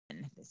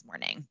this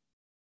morning.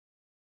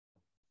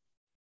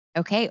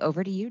 Okay,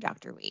 over to you,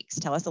 Dr. Weeks.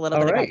 Tell us a little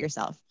All bit right. about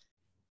yourself.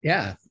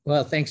 Yeah,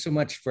 well, thanks so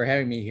much for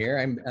having me here.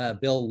 I'm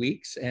Bill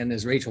Weeks, and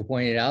as Rachel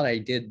pointed out, I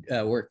did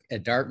work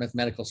at Dartmouth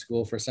Medical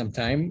School for some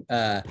time.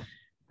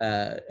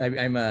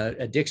 I'm an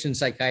addiction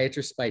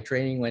psychiatrist by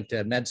training, went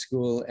to med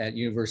school at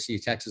University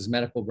of Texas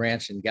Medical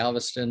Branch in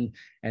Galveston,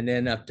 and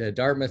then up to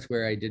Dartmouth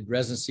where I did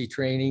residency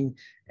training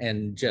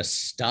and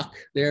just stuck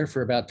there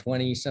for about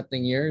 20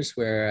 something years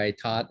where I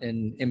taught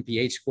in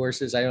MPH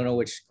courses. I don't know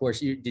which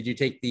course did you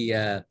take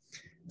the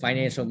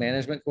financial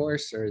management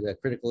course or the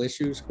critical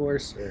issues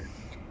course? Or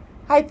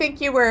I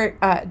think you were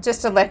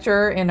just a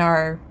lecturer in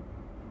our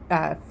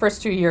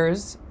first 2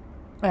 years.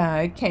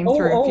 Came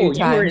through a few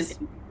times.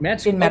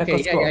 In medical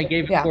school. Yeah, I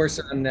gave a course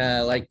on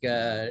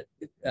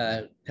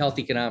health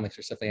economics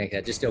or something like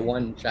that, just a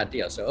one-shot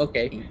deal. So,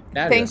 okay.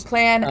 Think,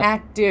 plan,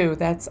 act, do.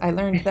 I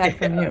learned that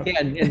from you.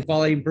 Yeah, and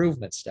quality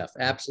improvement stuff.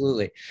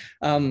 Absolutely.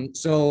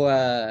 So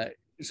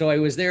I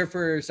was there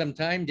for some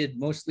time, did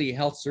mostly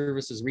health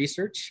services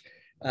research,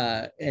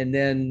 and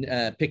then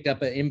picked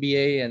up an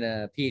MBA and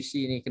a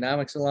PhD in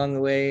economics along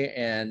the way,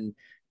 and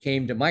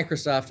came to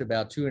Microsoft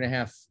about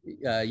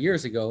 2.5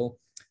 years ago,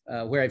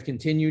 where I've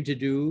continued to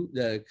do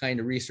the kind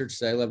of research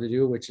that I love to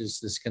do, which is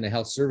this kind of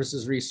health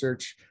services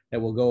research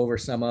that we'll go over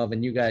some of.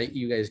 And you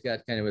guys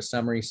got kind of a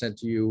summary sent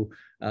to you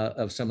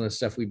of some of the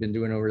stuff we've been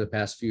doing over the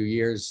past few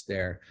years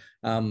there.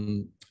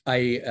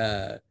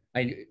 I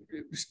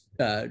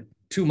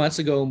 2 months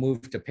ago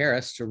moved to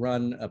Paris to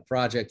run a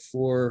project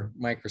for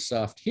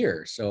Microsoft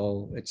here.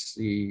 So it's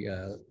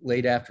the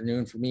late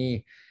afternoon for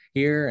me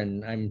here,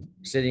 and I'm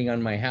sitting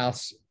on my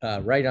house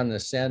right on the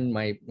Seine,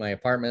 my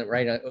apartment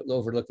right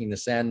overlooking the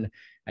Seine.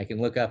 I can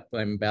look up,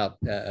 I'm about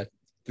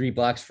 3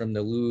 blocks from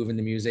the Louvre and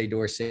the Musée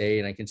d'Orsay,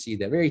 and I can see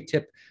the very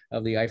tip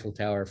of the Eiffel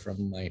Tower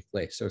from my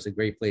place. So it's a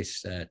great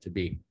place to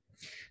be.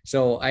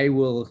 So I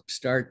will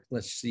start,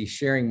 let's see,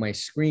 sharing my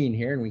screen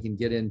here, and we can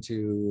get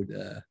into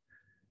the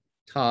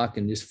talk,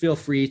 and just feel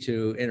free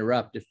to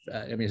interrupt if,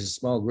 I mean, it's a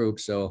small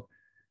group, so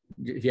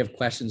if you have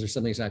questions or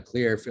something's not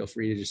clear, feel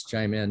free to just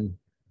chime in.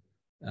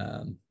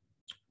 And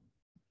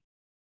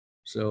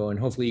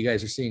hopefully you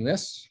guys are seeing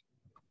this.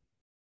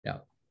 Yeah.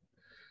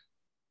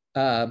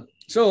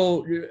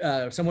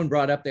 Someone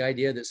brought up the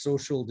idea that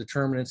social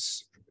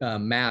determinants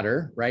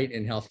matter, right,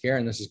 in healthcare,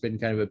 and this has been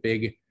kind of a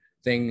big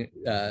thing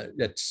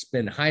that's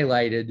been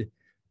highlighted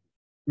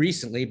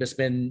recently, but it's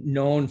been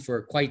known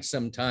for quite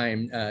some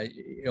time.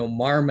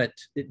 Marmot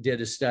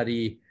did a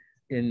study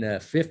in the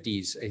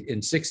 50s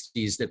and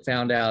 60s that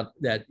found out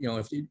that,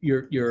 if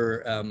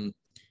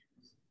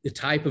the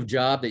type of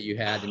job that you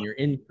had and your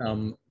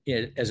income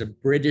as a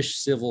British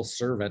civil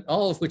servant,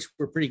 all of which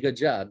were pretty good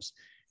jobs,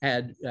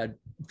 had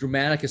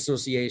dramatic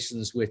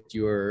associations with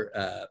your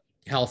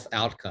health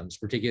outcomes,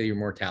 particularly your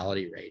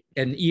mortality rate,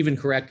 and even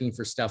correcting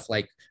for stuff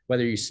like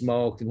whether you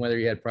smoked and whether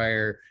you had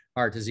prior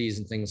heart disease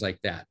and things like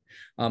that.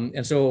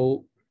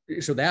 So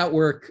that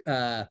work,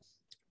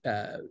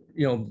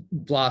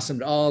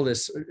 blossomed all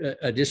this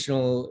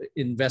additional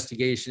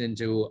investigation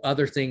into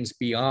other things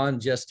beyond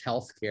just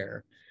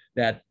healthcare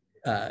that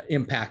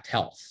impact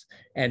health,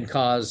 and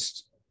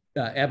caused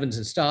Evans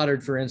and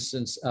Stoddard, for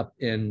instance, up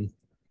in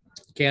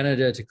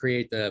Canada, to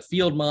create the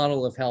field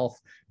model of health,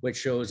 which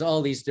shows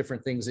all these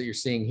different things that you're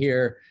seeing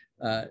here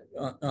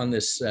on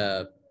this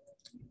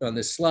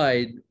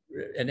slide,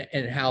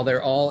 and how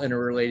they're all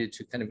interrelated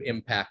to kind of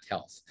impact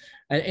health.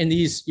 And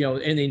these,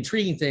 and the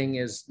intriguing thing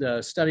is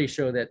the studies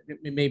show that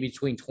maybe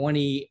between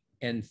 20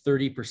 and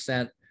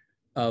 30%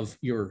 of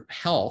your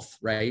health,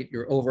 right,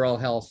 your overall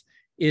health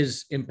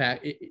is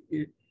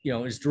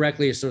is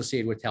directly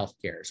associated with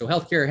healthcare. So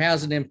healthcare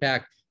has an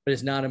impact, but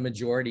it's not a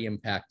majority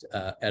impact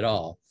at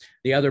all.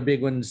 The other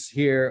big ones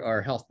here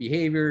are health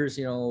behaviors,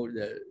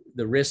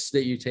 the risks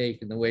that you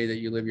take and the way that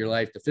you live your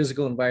life, the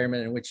physical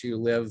environment in which you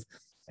live.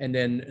 And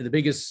then the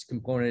biggest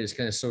component is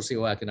kind of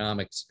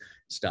socioeconomics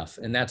stuff.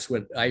 And that's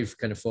what I've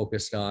kind of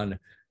focused on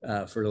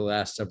for the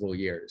last several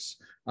years.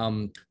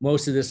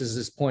 Most of this, as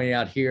is pointed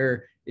out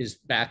here, is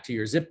back to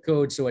your zip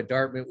code. So at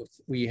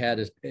Dartmouth, we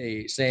had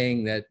a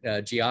saying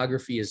that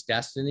geography is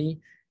destiny,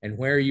 and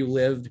where you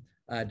lived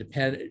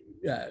kind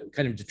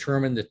of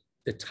determine the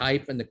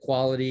type and the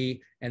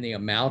quality and the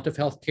amount of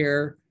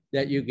healthcare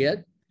that you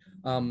get.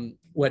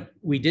 What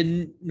we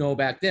didn't know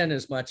back then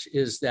as much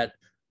is that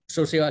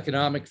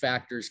socioeconomic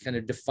factors kind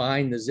of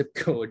define the zip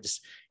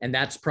codes, and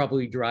that's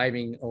probably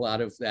driving a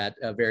lot of that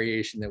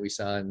variation that we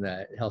saw in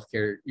the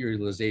healthcare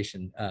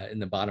utilization in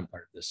the bottom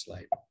part of this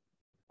slide.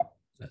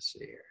 Let's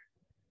see here.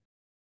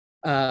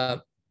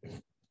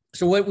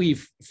 So what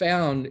we've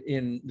found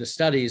in the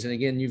studies, and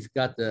again, you've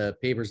got the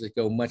papers that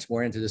go much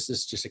more into this, this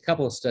is just a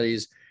couple of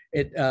studies,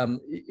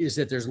 is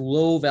that there's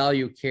low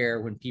value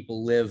care when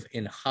people live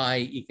in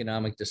high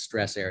economic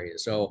distress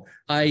areas. So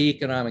high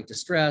economic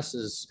distress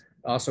is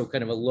also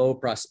kind of a low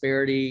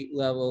prosperity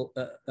level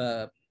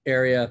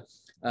area.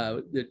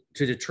 To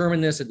determine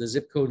this at the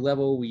zip code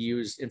level, we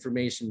used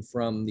information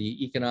from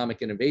the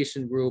Economic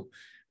Innovation Group,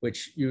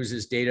 which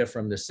uses data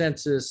from the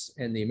census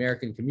and the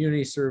American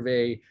Community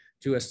Survey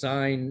to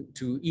assign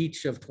to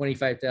each of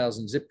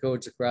 25,000 zip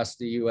codes across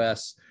the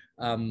US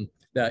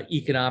the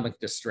economic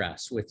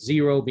distress, with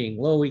 0 being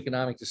low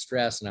economic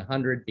distress and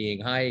 100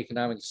 being high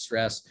economic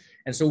distress.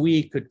 And so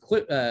we could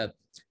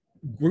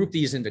group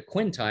these into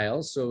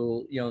quintiles.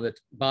 So, the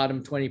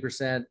bottom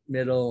 20%,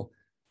 middle,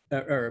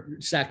 or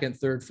second,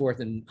 third, fourth,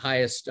 and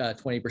highest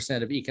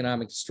 20% of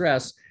economic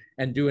distress,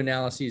 and do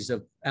analyses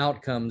of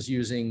outcomes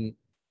using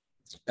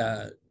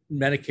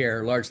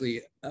Medicare,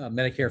 largely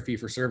Medicare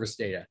fee-for-service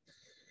data.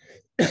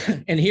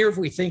 And here, if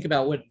we think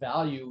about what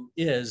value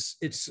is,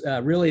 it's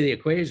really the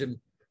equation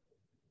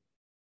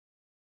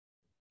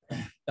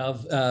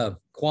of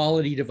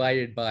quality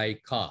divided by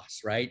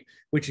cost, right?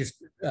 Which is,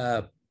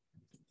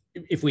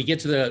 if we get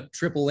to the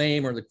triple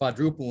aim or the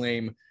quadruple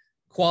aim,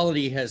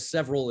 quality has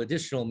several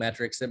additional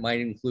metrics that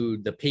might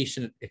include the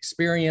patient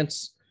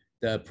experience,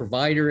 the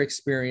provider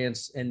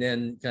experience, and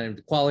then kind of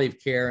the quality of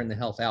care and the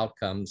health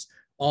outcomes.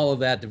 All of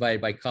that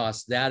divided by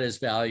cost, that is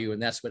value,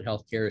 and that's what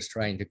healthcare is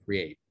trying to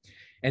create.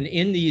 And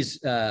in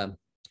these, in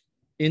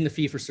the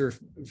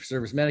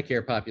fee-for-service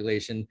Medicare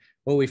population,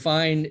 what we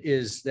find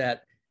is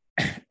that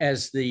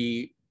as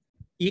the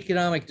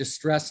economic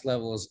distress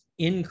levels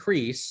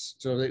increase,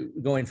 so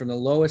that going from the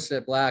lowest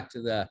at Black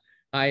to the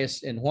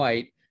highest in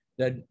white,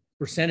 the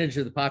percentage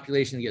of the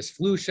population that gets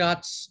flu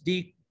shots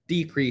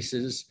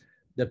decreases,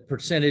 the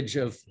percentage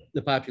of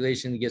the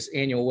population that gets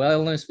annual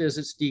wellness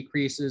visits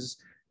decreases,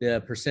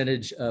 the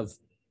percentage of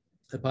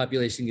the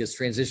population gets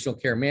transitional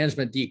care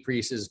management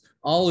decreases.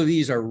 All of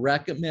these are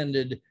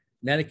recommended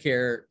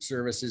Medicare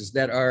services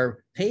that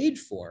are paid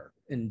for,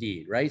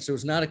 indeed, right? So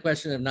it's not a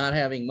question of not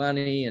having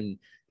money and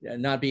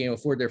not being able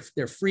to afford.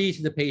 They're free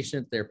to the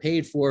patient, they're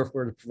paid for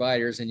the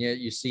providers, and yet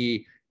you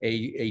see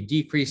a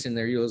decrease in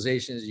their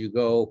utilization as you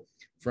go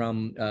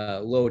from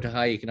low to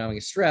high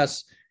economic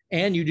stress.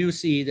 And you do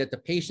see that the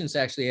patients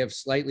actually have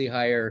slightly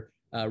higher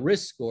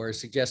risk scores,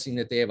 suggesting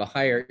that they have a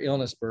higher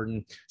illness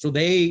burden. So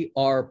they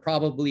are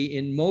probably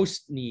in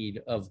most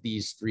need of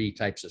these 3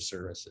 types of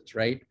services,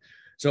 right?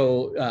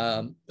 So,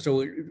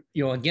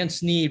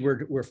 against need,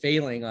 we're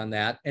failing on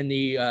that. And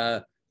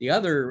the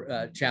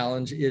other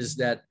challenge is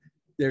that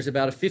there's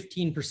about a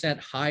 15%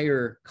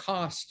 higher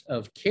cost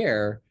of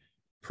care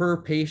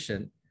per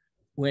patient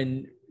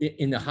when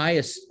in the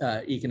highest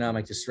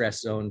economic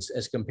distress zones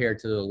as compared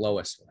to the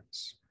lowest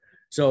ones.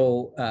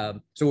 So,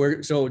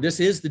 so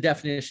this is the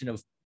definition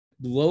of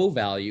low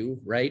value,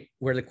 right?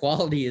 Where the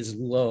quality is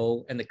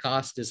low and the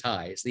cost is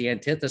high. It's the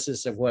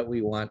antithesis of what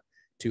we want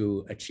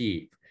to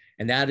achieve,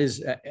 and that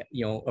is,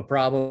 a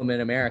problem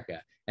in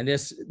America. And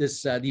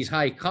these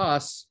high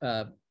costs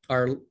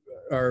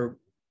are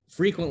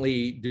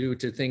frequently due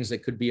to things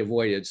that could be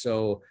avoided.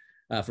 So,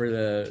 for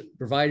the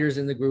providers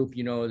in the group,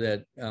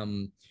 that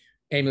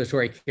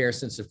ambulatory care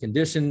sensitive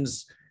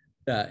conditions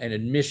and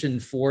admission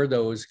for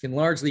those can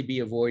largely be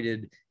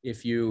avoided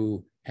if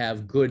you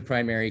have good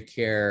primary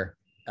care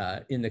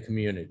in the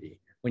community.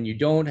 When you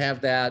don't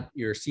have that,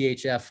 your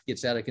CHF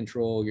gets out of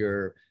control,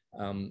 your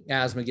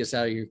asthma gets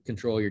out of your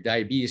control, your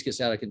diabetes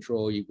gets out of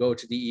control, you go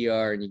to the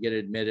ER and you get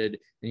admitted,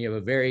 and you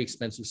have a very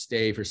expensive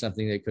stay for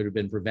something that could have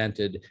been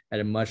prevented at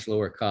a much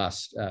lower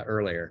cost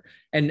earlier.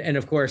 And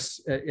of course,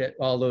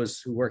 all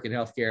those who work in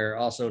healthcare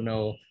also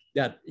know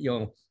that,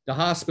 the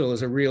hospital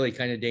is a really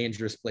kind of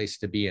dangerous place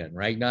to be in,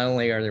 right? Not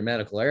only are there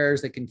medical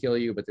errors that can kill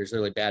you, but there's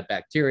really bad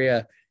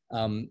bacteria.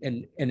 And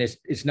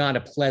it's not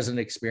a pleasant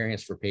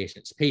experience for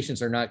patients.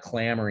 Patients are not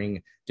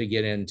clamoring to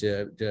get in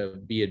to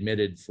be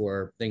admitted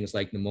for things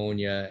like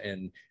pneumonia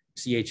and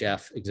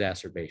CHF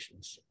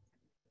exacerbations.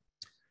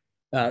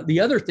 The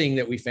other thing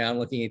that we found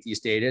looking at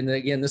these data, and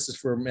again, this is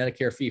for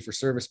Medicare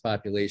fee-for-service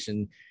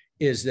population,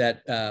 is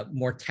that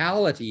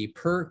mortality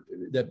per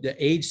the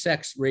age,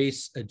 sex,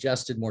 race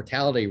adjusted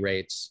mortality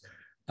rates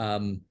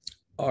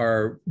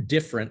are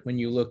different when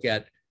you look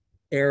at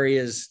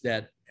areas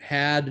that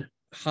had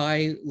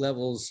high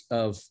levels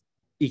of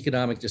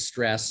economic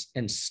distress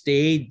and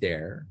stayed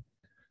there,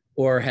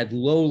 or had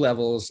low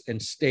levels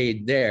and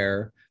stayed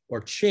there,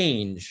 or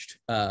changed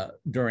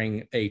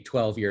during a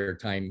 12-year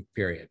time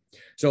period.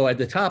 So at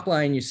the top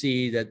line, you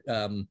see that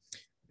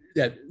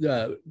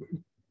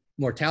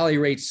mortality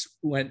rates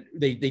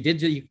they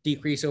did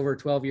decrease over a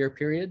 12-year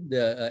period.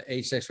 The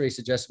age, sex, race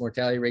adjusted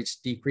mortality rates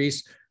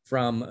decreased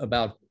from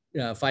about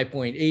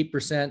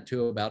 5.8%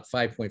 to about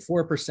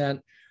 5.4%.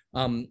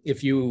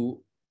 If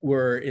you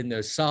were in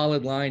the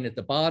solid line at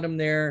the bottom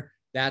there,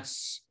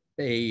 that's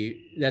a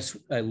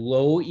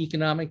low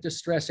economic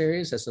distress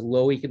areas. That's a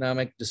low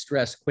economic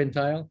distress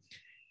quintile.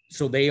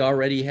 So they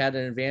already had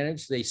an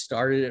advantage. They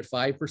started at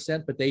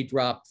 5%, but they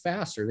dropped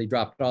faster. They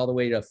dropped all the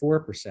way to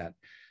 4%.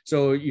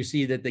 So you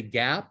see that the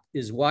gap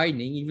is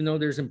widening, even though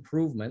there's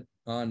improvement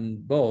on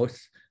both,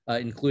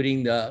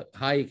 including the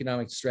high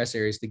economic stress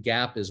areas, the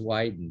gap is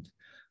widened.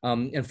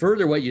 And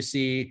further, what you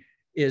see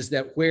is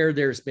that where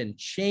there's been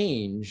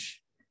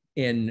change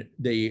in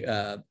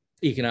the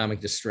economic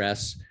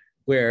distress,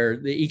 where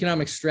the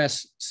economic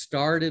stress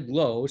started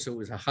low, so it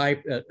was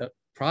a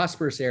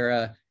prosperous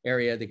area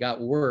that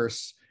got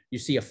worse, you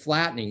see a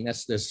flattening.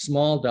 That's the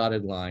small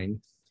dotted line.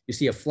 you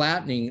see a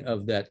flattening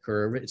of that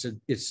curve.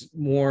 It's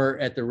more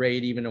at the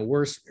rate, even a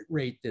worse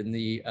rate than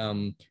the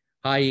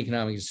high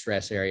economic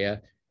distress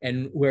area.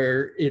 And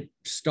where it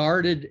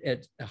started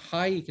at a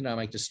high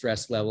economic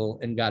distress level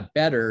and got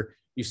better,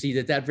 you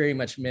see that very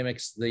much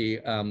mimics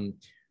the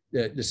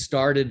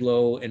started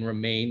low and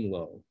remain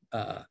low.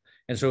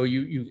 And so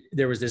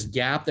there was this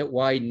gap that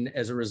widened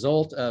as a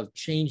result of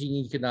changing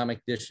economic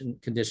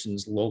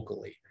conditions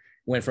locally.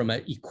 Went from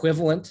an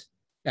equivalent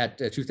at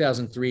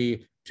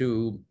 2003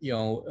 to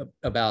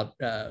about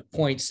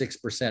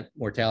 0.6%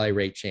 mortality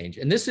rate change.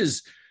 And this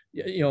is,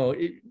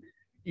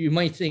 you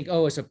might think,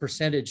 oh, it's a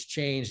percentage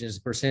change, it's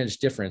a percentage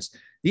difference.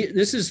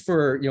 This is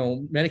for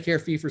Medicare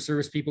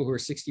fee-for-service people who are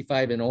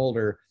 65 and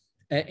older,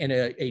 and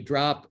a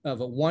drop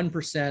of a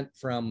 1%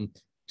 from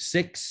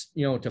 6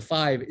 to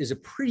 5 is a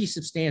pretty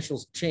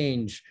substantial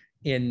change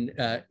in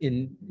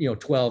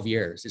 12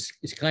 years.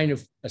 It's kind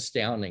of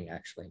astounding,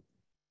 actually.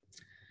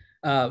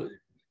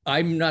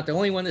 I'm not the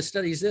only one that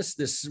studies this.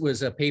 This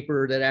was a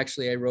paper that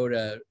actually I wrote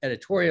an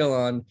editorial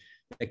on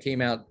that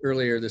came out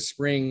earlier this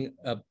spring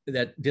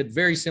that did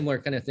very similar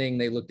kind of thing.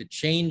 They looked at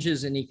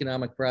changes in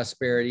economic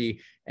prosperity,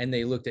 and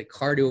they looked at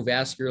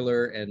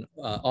cardiovascular and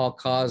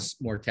all-cause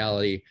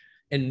mortality.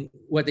 And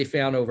what they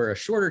found over a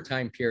shorter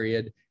time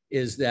period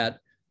is that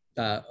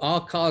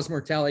all-cause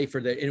mortality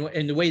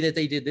and the way that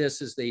they did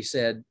this is they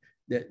said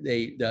that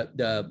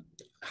the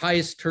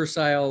highest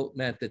tercile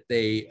meant that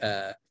they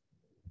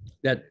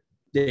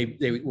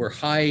were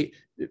high,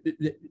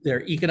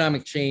 their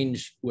economic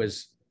change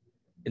was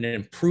an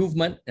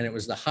improvement, and it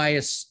was the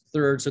highest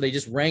third. So they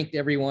just ranked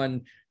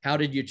everyone. How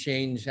did you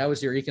change? How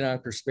was your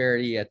economic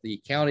prosperity at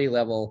the county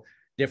level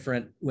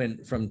different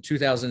from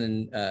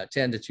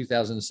 2010 to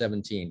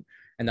 2017?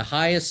 And the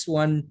highest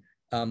one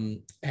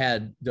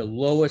had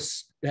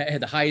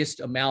the highest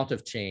amount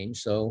of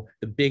change, so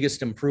the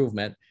biggest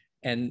improvement.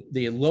 And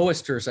the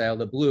lowest tercile,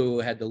 the blue,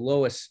 had the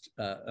lowest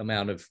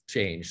amount of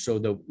change. So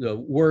the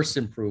worst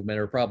improvement,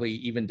 or probably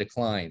even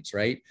declines,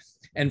 right?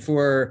 And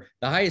for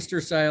the highest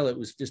tercile, it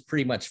was just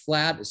pretty much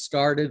flat. It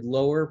started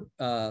lower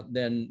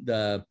than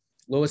the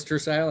lowest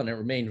tercile, and it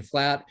remained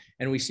flat.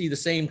 And we see the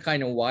same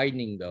kind of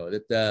widening, though,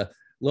 that the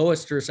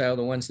lowest tercile,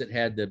 the ones that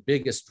had the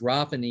biggest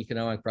drop in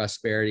economic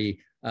prosperity,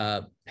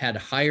 had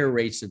higher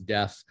rates of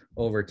death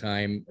over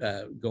time,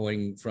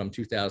 going from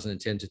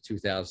 2010 to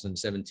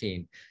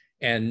 2017.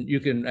 And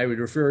I would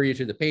refer you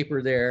to the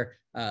paper there.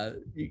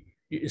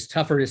 It's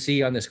tougher to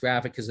see on this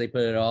graphic because they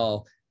put it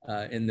all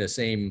in the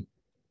same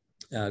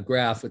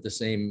graph with the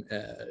same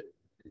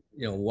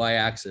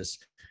y-axis.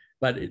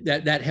 But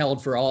that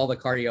held for all the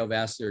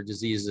cardiovascular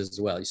diseases as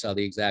well. You saw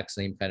the exact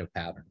same kind of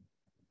pattern.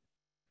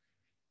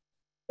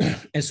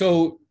 And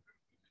so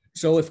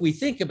if we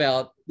think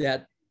about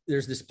that,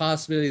 there's this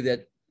possibility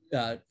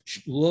that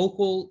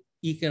local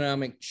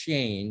economic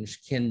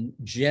change can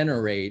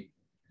generate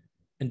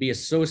and be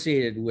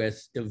associated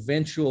with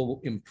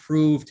eventual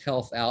improved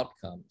health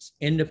outcomes,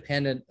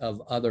 independent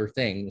of other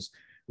things.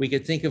 We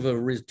could think of a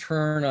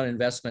return on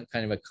investment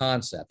kind of a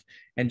concept.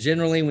 And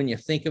generally, when you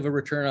think of a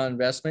return on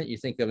investment, you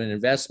think of an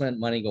investment,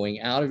 money going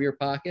out of your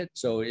pocket.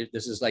 So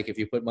this is like if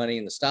you put money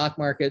in the stock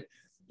market,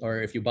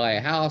 or if you buy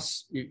a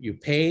house, you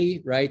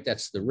pay, right?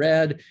 That's the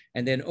red.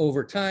 And then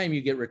over time,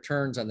 you get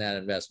returns on that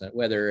investment,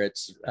 whether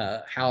it's a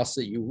house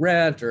that you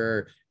rent,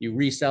 or you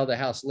resell the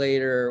house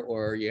later,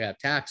 or you have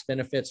tax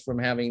benefits from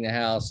having the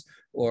house,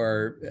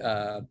 or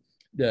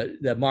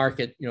the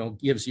market,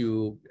 gives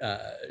you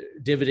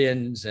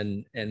dividends,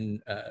 and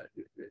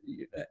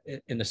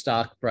the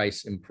stock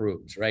price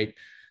improves, right?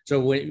 So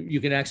when you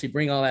can actually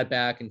bring all that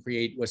back and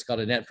create what's called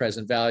a net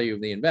present value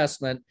of the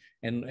investment,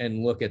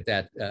 and look at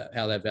that,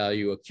 how that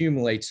value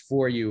accumulates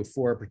for you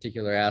for a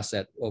particular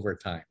asset over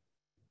time.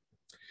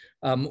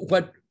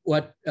 What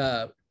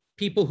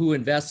people who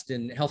invest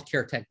in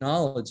healthcare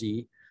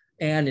technology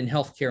and in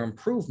healthcare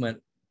improvement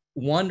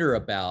wonder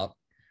about,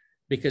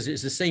 because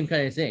it's the same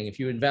kind of thing. If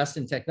you invest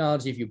in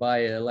technology, if you buy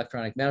an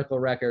electronic medical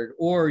record,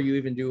 or you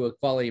even do a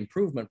quality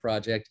improvement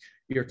project,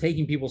 you're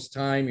taking people's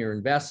time, you're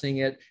investing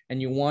it,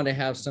 and you want to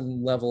have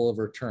some level of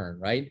return,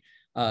 right?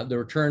 The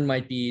return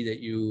might be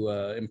that you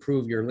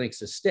improve your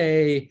lengths of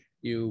stay,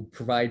 you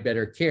provide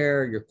better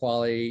care, your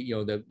quality,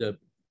 the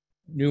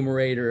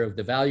numerator of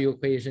the value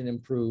equation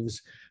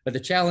improves. But the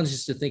challenge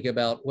is to think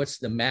about what's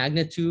the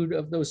magnitude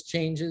of those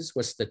changes,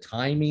 what's the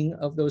timing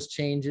of those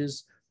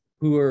changes,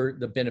 who are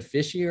the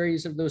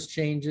beneficiaries of those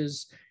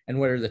changes, and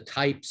what are the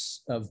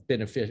types of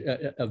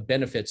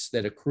benefits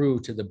that accrue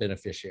to the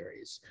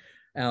beneficiaries.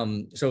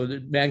 So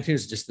the magnitude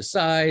is just the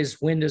size.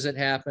 When does it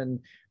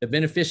happen? The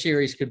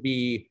beneficiaries could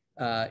be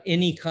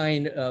any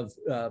kind of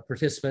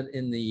participant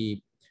in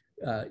the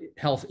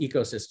health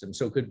ecosystem.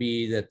 So it could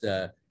be that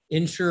the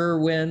insurer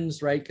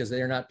wins, right? Because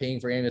they're not paying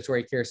for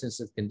ambulatory care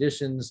sensitive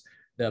conditions.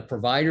 The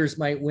providers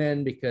might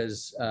win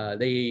because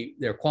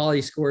their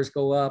quality scores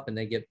go up and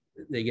they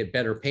get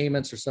better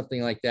payments or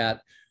something like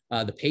that.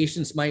 The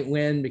patients might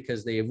win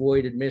because they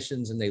avoid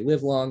admissions and they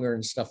live longer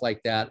and stuff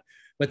like that.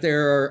 But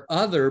there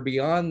are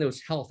beyond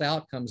those health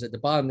outcomes at the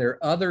bottom, there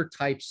are other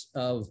types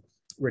of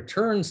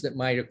returns that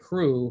might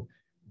accrue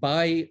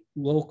by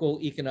local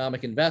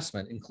economic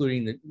investment,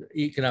 including the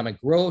economic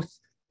growth,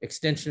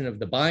 extension of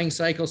the buying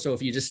cycle. So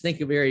if you just think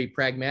very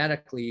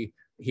pragmatically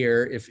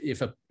here,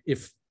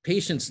 if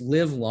patients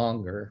live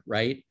longer,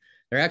 right,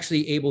 they're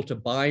actually able to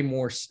buy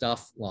more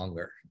stuff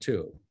longer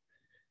too.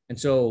 And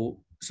so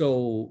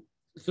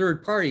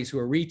third parties who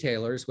are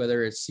retailers,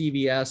 whether it's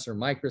CVS or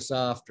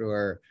Microsoft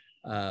or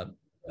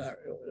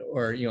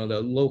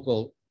the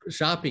local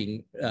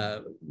shopping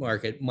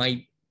market,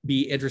 might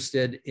be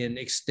interested in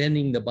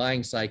extending the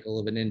buying cycle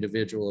of an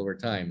individual over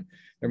time.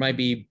 There might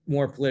be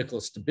more political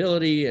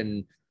stability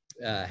and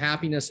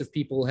happiness if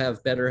people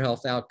have better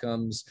health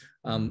outcomes.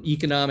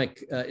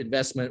 Economic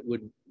investment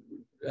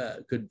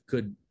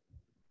could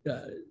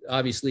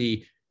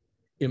obviously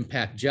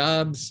impact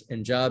jobs,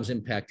 and jobs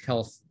impact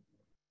health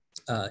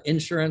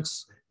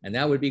insurance, and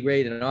that would be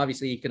great. And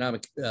obviously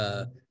economic,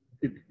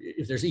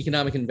 if there's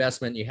economic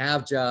investment, you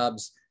have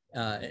jobs,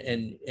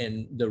 and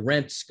the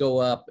rents go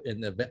up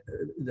and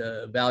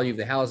the value of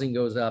the housing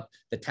goes up,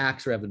 the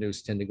tax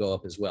revenues tend to go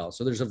up as well.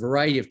 So there's a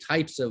variety of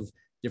types of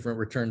different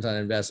returns on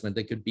investment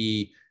that could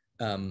be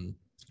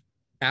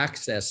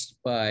accessed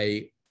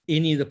by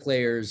any of the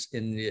players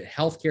in the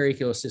healthcare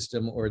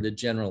ecosystem or the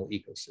general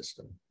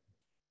ecosystem.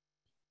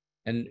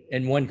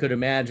 And one could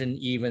imagine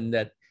even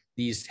that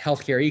these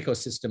healthcare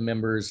ecosystem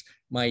members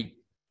might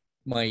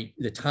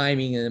the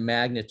timing and the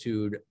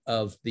magnitude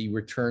of the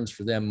returns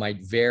for them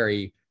might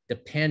vary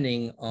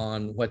depending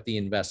on what the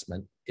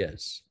investment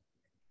is.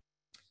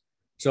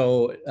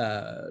 So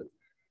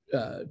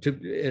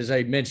as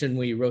I mentioned,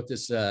 we wrote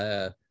this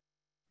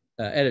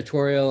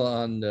editorial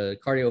on the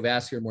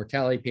cardiovascular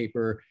mortality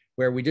paper,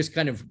 where we just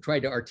kind of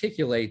tried to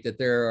articulate that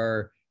there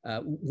are,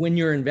 when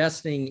you're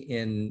investing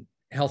in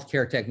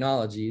healthcare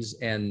technologies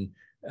and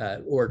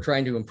or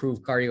trying to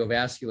improve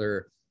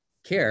cardiovascular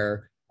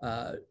care,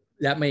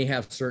 that may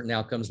have certain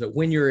outcomes, but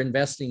when you're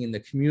investing in the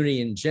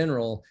community in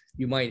general,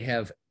 you might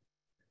have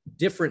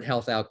different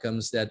health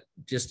outcomes that,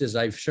 just as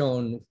I've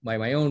shown by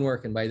my own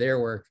work and by their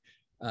work,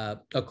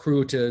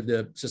 accrue to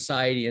the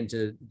society and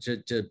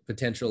to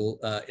potential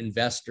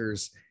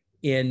investors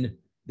in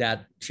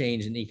that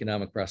change in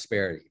economic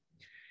prosperity.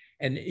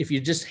 And if you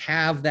just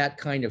have that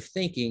kind of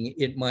thinking,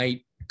 it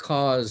might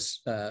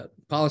cause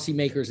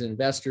policymakers and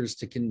investors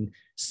to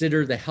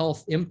consider the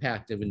health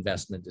impact of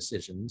investment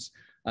decisions.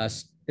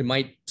 It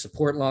might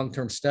support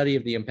long-term study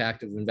of the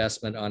impact of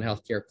investment on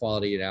healthcare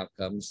quality and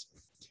outcomes.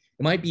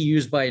 It might be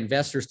used by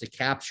investors to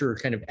capture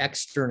kind of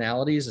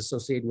externalities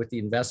associated with the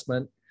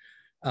investment,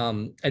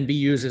 and be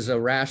used as a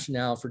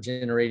rationale for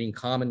generating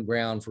common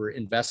ground for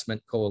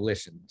investment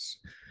coalitions.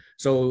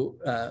 So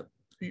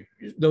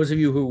those of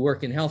you who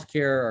work in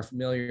healthcare are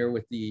familiar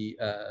with the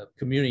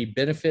community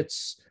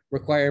benefits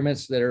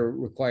requirements that are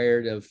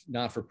required of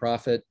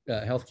not-for-profit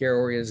healthcare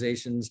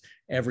organizations.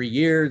 Every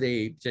year,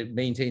 to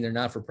maintain their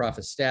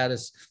not-for-profit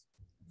status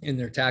in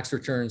their tax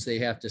returns, they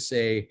have to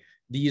say,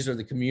 these are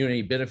the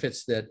community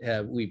benefits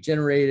that we've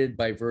generated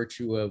by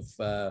virtue of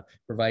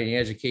providing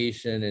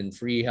education and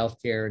free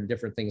healthcare and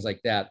different things like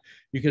that.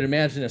 You can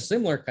imagine a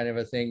similar kind of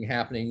a thing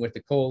happening with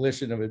the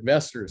coalition of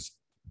investors.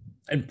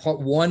 And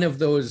one of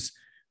those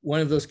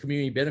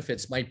community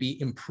benefits might be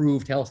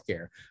improved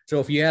healthcare. So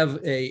if you have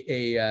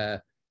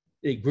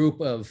a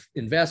group of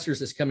investors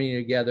that's coming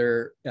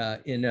together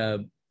in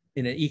an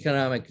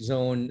economic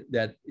zone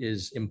that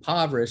is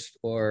impoverished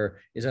or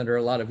is under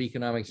a lot of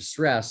economic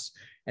distress,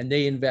 and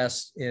they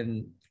invest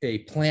in a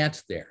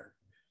plant there,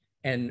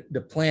 and the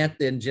plant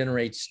then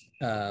generates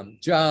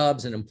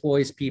jobs and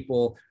employs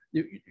people,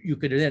 you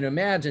could then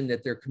imagine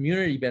that their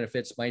community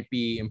benefits might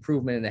be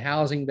improvement in the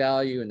housing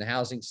value and the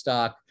housing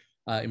stock,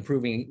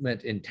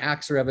 improvement in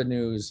tax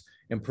revenues,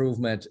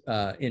 improvement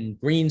in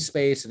green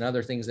space and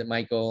other things that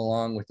might go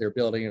along with their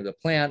building of the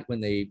plant when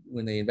they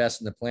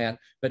invest in the plant,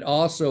 but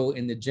also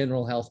in the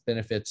general health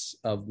benefits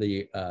of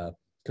the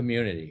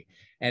community.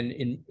 And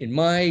in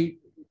my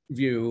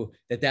view,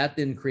 that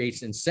then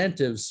creates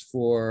incentives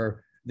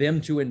for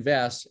them to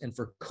invest and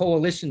for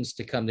coalitions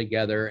to come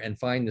together and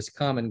find this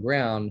common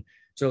ground,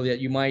 so that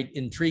you might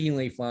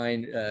intriguingly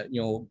find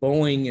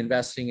Boeing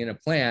investing in a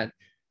plant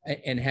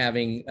and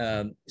having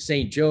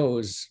St.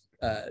 Joe's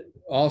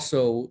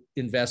also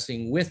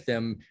investing with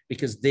them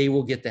because they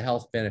will get the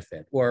health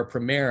benefit, or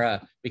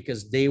Primera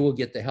because they will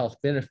get the health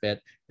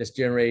benefit that's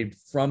generated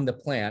from the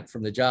plant,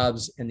 from the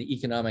jobs and the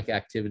economic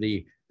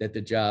activity that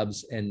the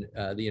jobs and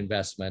the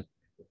investment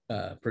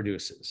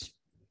produces.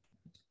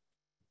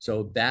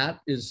 So that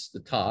is the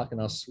talk, and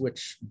I'll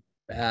switch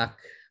back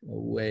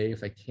away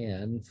if I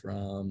can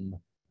from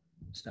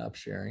stop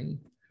sharing,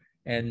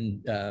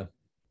 and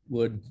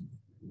would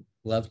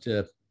love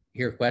to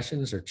hear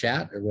questions or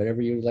chat or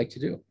whatever you would like to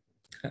do.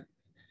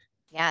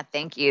 Yeah,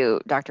 thank you,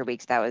 Dr.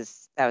 Weeks. That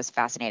was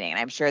fascinating. And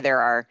I'm sure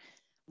there are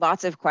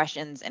lots of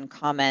questions and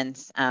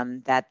comments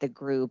that the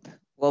group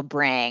will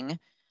bring.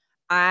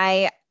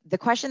 The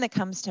question that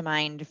comes to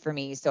mind for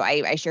me, so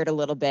I shared a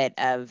little bit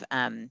of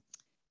an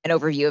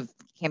overview of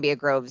Cambia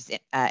Grove's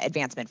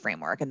advancement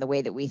framework and the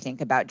way that we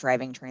think about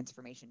driving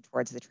transformation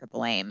towards the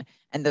triple aim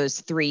and those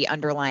three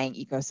underlying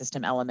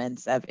ecosystem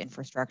elements of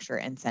infrastructure,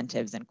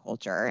 incentives, and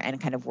culture,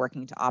 and kind of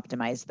working to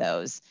optimize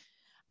those.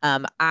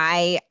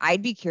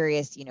 I'd be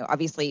curious,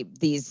 obviously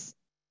these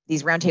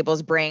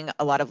roundtables bring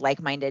a lot of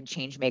like-minded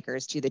change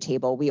makers to the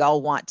table. We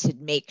all want to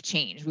make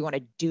change. We want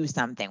to do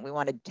something. We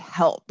want to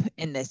help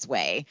in this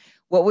way.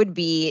 What would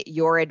be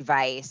your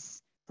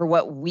advice for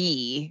what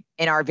we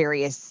in our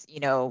various,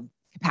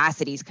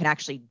 capacities can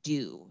actually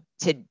do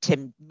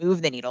to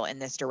move the needle in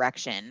this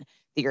direction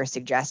that you're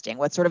suggesting?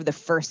 What's sort of the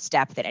first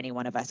step that any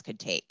one of us could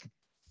take?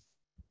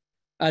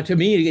 To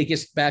me, it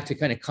gets back to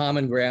kind of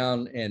common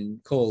ground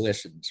and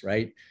coalitions,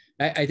 right?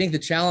 I think the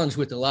challenge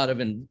with a lot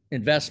of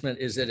investment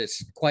is that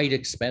it's quite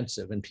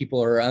expensive and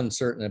people are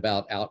uncertain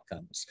about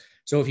outcomes.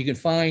 So if you can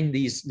find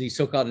these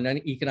so-called,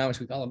 in economics,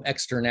 we call them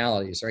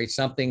externalities, right?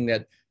 Something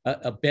that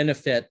a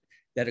benefit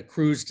that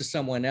accrues to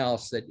someone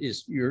else that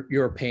is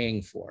you're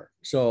paying for.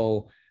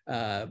 So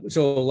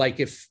like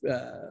if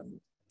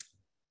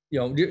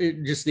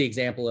just the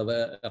example of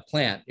a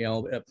plant,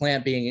 a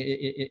plant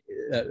being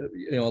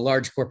a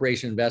large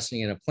corporation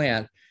investing in a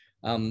plant.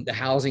 The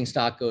housing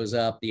stock goes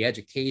up, the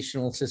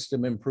educational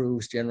system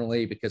improves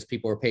generally because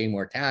people are paying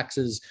more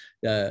taxes.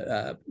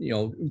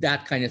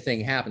 That kind of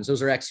thing happens.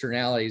 Those are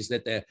externalities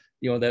that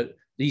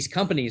these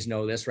companies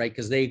know this, right?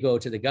 Because they go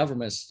to the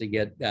governments to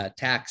get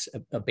tax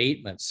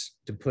abatements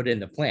to put in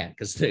the plant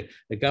because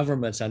the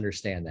governments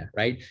understand that,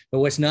 right? But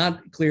what's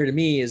not clear to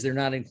me is they're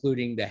not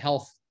including the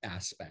health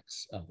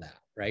aspects of that,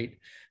 right?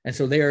 And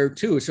so there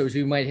too, so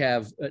you might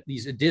have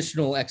these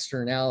additional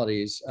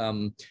externalities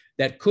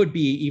that could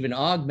be even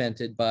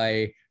augmented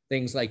by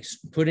things like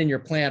put in your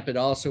plant, but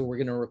also we're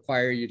going to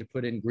require you to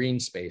put in green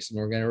space, and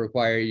we're going to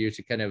require you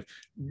to kind of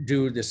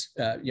do this,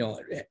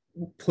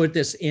 put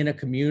this in a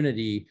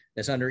community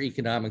that's under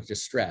economic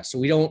distress. So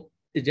we don't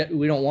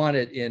want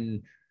it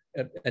in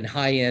a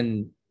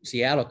high-end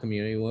Seattle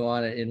community. We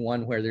want it in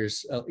one where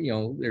there's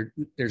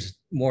there's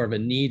more of a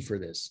need for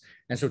this,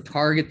 and so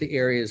target the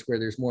areas where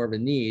there's more of a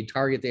need.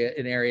 Target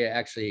an area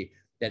actually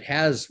that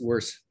has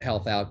worse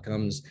health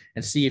outcomes,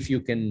 and see if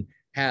you can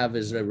have,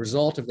 as a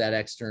result of that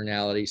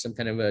externality, some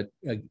kind of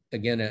an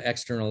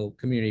external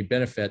community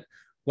benefit.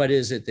 What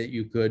is it that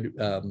you could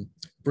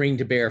bring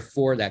to bear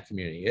for that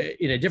community?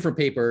 In a different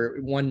paper,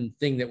 one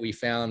thing that we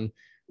found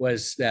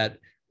was that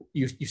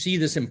you see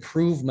this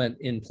improvement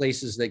in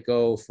places that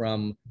go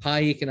from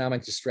high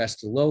economic distress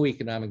to low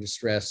economic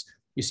distress.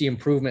 You see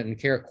improvement in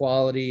care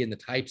quality and the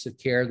types of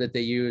care that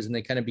they use, and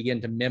they kind of begin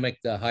to mimic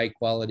the high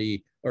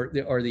quality or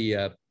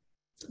the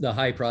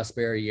high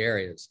prosperity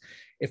areas.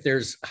 If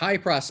there's high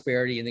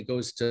prosperity and it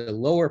goes to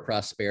lower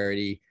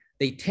prosperity,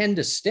 they tend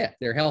to stick.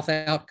 Their health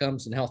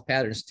outcomes and health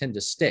patterns tend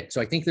to stick. So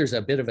I think there's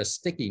a bit of a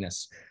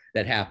stickiness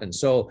that happens.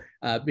 So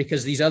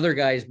because these other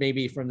guys,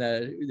 maybe from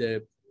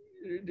the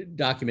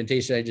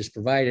documentation I just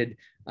provided,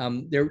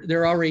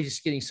 they're already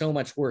just getting so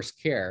much worse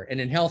care.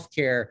 And in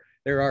healthcare,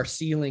 there are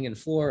ceiling and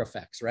floor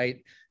effects,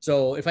 right?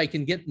 So if I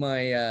can get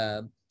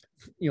my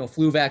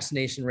flu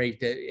vaccination rate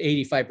to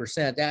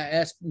 85%,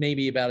 that's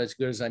maybe about as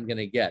good as I'm going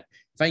to get.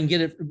 If I can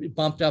get it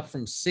bumped up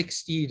from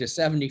 60 to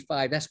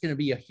 75, that's going to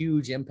be a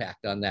huge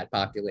impact on that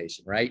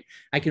population, right?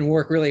 I can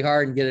work really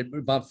hard and get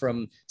it bumped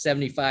from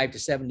 75 to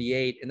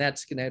 78, and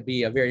that's going to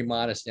be a very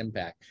modest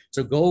impact.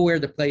 So go where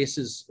the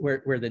places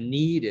where the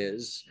need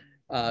is,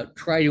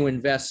 try to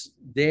invest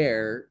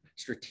there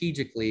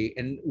strategically,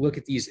 and look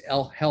at these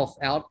health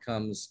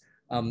outcomes,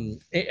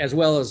 as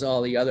well as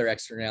all the other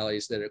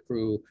externalities that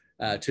accrue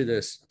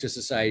to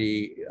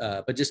society,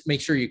 but just make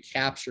sure you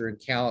capture and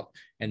count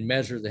and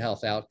measure the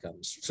health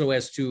outcomes so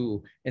as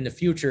to, in the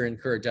future,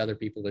 encourage other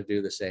people to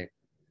do the same.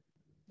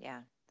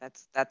 Yeah,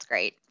 that's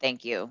great.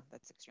 Thank you.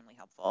 That's extremely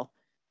helpful.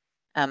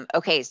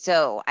 Okay,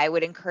 so I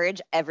would encourage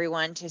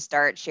everyone to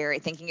start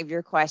thinking of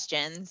your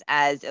questions,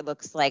 as it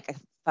looks like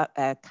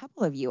a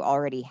couple of you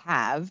already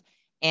have.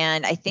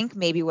 And I think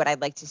maybe what I'd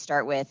like to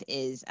start with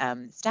is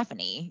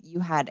Stephanie, you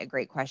had a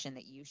great question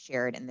that you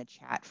shared in the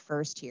chat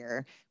first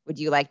here. Would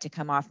you like to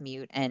come off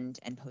mute and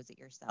pose it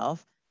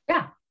yourself?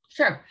 Yeah,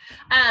 sure.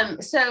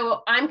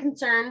 So I'm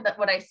concerned that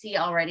what I see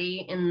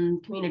already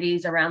in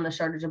communities around the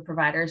shortage of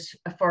providers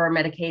for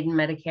Medicaid and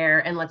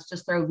Medicare, and let's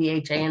just throw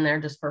VHA in there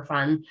just for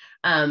fun.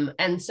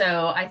 And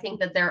so I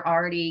think that they're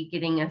already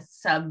getting a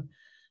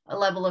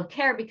level of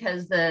care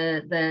because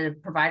the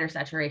provider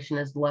saturation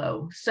is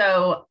low.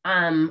 So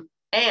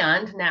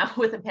and now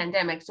with the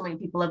pandemic, so many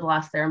people have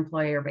lost their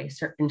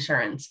employer-based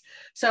insurance.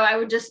 So I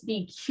would just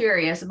be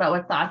curious about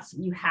what thoughts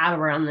you have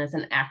around this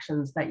and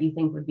actions that you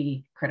think would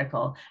be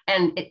critical.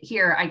 And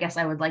here, I guess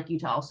I would like you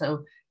to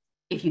also,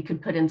 if you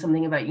could put in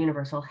something about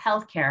universal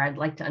health care, I'd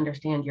like to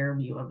understand your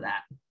view of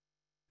that.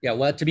 Yeah,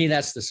 well, to me,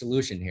 that's the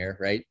solution here,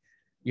 right?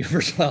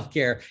 Universal health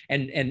care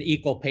and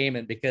equal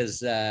payment,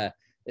 because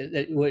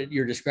what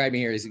you're describing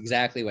here is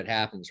exactly what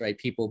happens, right?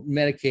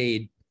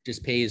 Medicaid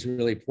just pays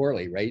really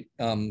poorly, right?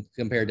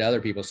 Compared to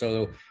other people.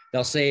 So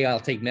they'll say, I'll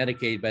take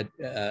Medicaid, but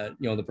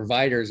the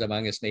providers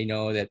among us may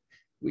know that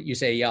you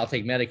say, yeah, I'll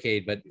take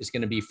Medicaid, but it's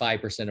going to be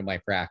 5% of my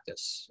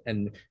practice.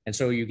 And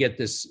so you get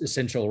this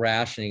essential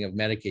rationing of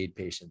Medicaid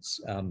patients.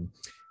 And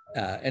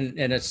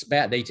it's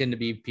bad. They tend to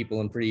be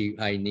people in pretty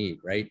high need,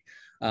 right?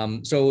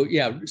 So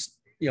yeah,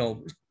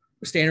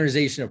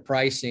 standardization of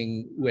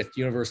pricing with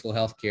universal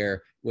healthcare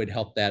would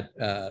help that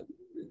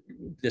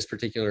this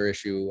particular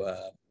issue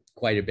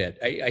quite a bit.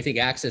 I think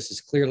access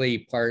is clearly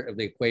part of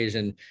the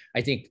equation.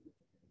 I think,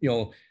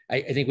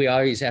 I think we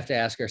always have to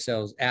ask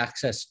ourselves,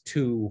 access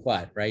to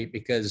what, right?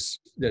 Because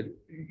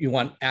you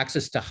want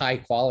access to high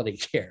quality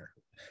care,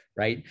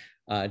 right?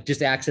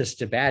 Just access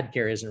to bad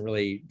care isn't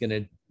really going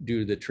to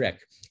do the trick.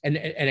 And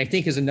I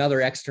think is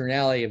another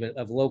externality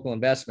of local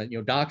investment.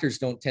 Doctors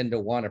don't tend to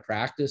want to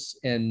practice,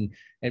 and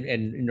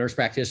nurse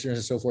practitioners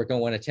and so forth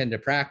don't want to tend to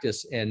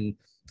practice in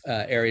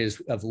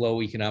areas of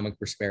low economic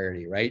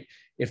prosperity, right?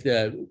 If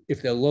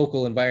the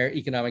local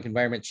economic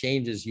environment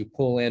changes, you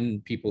pull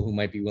in people who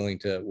might be willing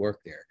to work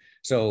there.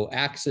 So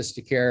access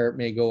to care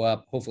may go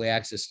up. Hopefully,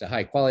 access to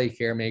high quality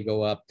care may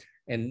go up.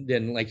 And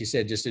then, like you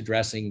said, just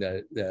addressing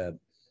the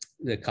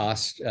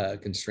cost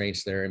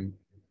constraints that are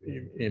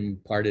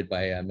imparted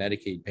by a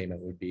Medicaid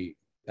payment would be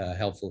a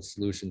helpful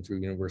solution through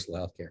universal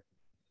health care.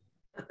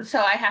 So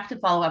I have to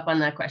follow up on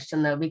that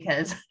question though,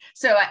 because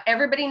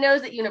everybody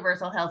knows that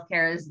universal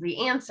healthcare is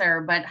the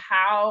answer, but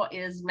how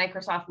is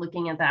Microsoft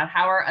looking at that?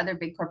 How are other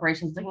big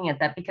corporations looking at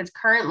that? Because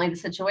currently the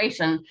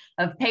situation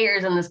of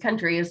payers in this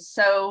country is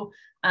so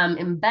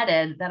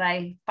embedded that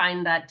I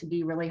find that to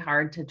be really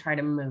hard to try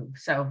to move.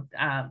 So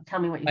tell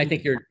me what you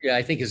think.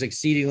 I think it's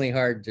exceedingly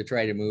hard to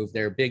try to move.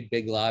 There are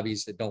big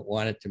lobbies that don't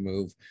want it to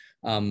move.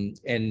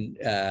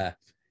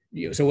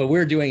 So what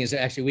we're doing is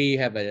actually we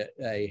have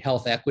a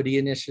health equity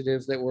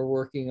initiative that we're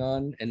working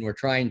on, and we're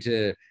trying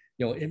to,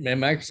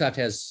 Microsoft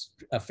has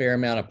a fair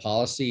amount of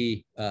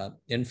policy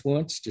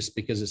influence just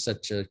because it's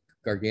such a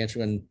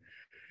gargantuan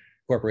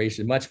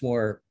corporation, much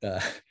more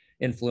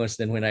influence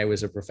than when I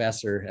was a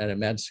professor at a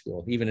med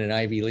school, even an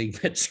Ivy League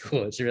med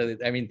school. It's really,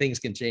 things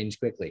can change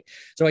quickly.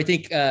 So I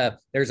think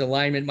there's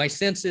alignment. My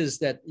sense is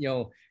that,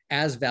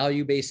 as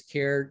value-based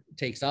care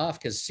takes off,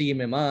 because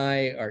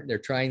CMMI, they're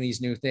trying these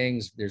new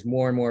things, there's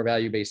more and more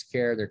value-based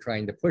care, they're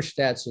trying to push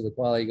that so the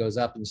quality goes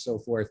up and so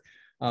forth,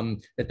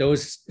 that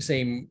those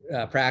same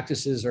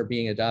practices are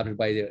being adopted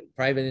by the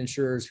private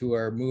insurers who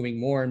are moving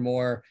more and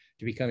more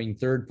to becoming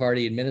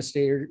third-party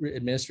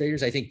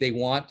administrators. I think they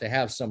want to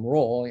have some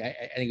role. I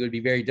think it would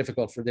be very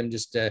difficult for them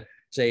just to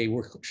say,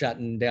 we're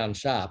shutting down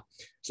shop.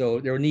 So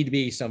there would need to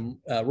be some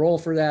role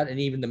for that, and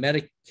even the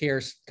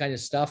Medicare kind of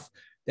stuff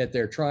that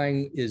they're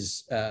trying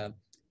is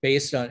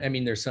based on,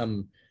 there's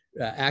some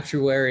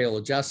actuarial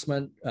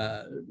adjustment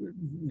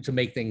to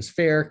make things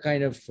fair,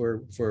 kind of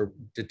for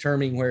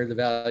determining where the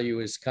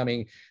value is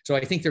coming. So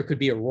I think there could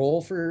be a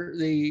role for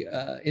the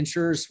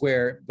insurers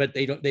but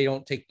they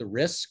don't take the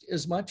risk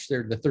as much.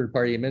 They're the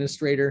third-party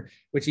administrator,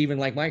 which even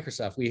like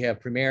Microsoft, we have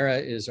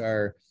Primera is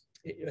our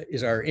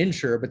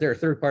insurer, but they're a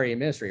third-party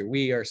administrator.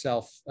 We are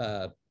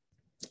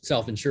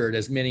self-insured,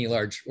 as many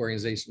large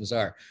organizations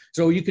are.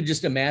 So you could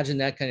just imagine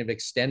that kind of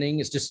extending.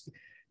 It's just,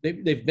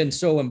 they've been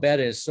so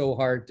embedded, it's so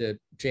hard to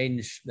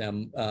change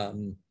them.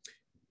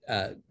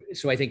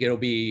 So I think it'll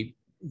be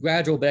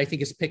gradual, but I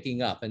think it's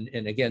picking up. And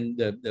again,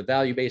 the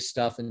value-based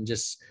stuff and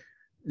just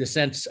the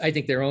sense, I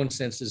think their own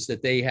sense is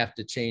that they have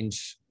to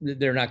change.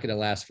 They're not going to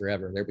last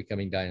forever. They're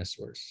becoming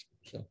dinosaurs.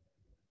 So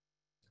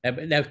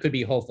that could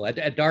be hopeful.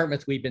 At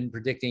Dartmouth, we've been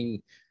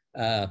predicting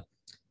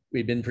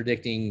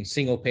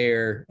single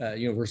payer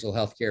universal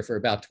health care for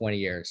about 20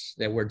 years,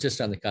 that we're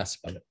just on the cusp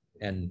of it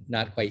and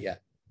not quite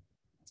yet.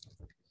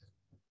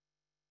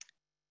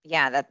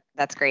 Yeah,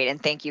 that's great.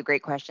 And thank you.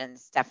 Great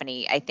questions,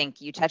 Stephanie. I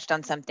think you touched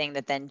on something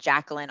that then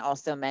Jacqueline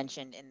also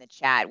mentioned in the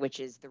chat,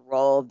 which is the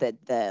role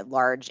that the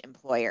large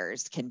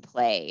employers can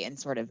play in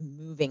sort of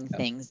moving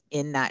things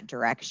in that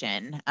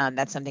direction.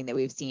 That's something that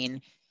we've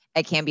seen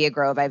at Cambia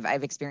Grove.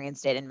 I've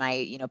experienced it in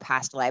my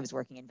past lives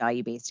working in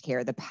value-based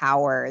care, the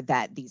power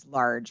that these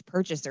large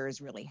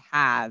purchasers really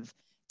have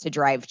to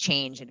drive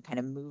change and kind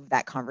of move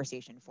that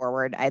conversation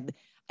forward.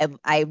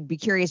 I'd be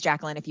curious,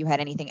 Jacqueline, if you had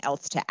anything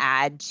else to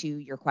add to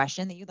your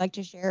question that you'd like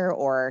to share,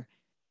 or.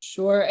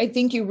 Sure. I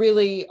think you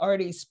really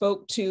already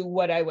spoke to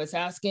what I was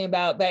asking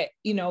about, but,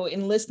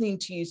 in listening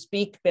to you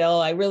speak, Bill,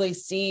 I really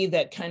see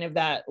that kind of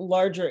that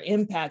larger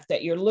impact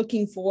that you're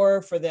looking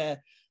for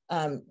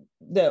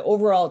the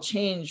overall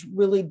change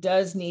really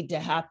does need to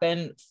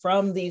happen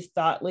from these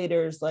thought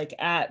leaders like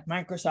at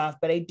Microsoft.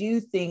 But I do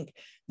think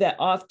that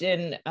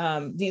often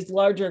these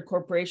larger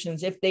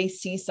corporations, if they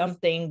see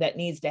something that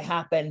needs to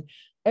happen,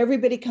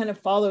 everybody kind of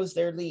follows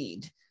their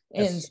lead.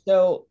 Yes. And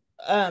so,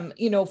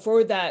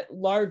 for that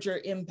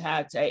larger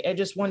impact, I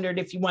just wondered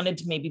if you wanted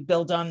to maybe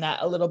build on that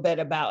a little bit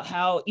about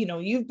how,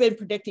 you've been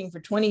predicting for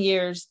 20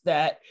 years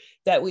that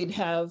we'd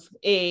have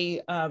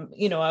a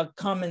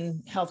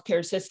common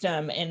healthcare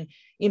system. And,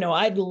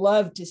 I'd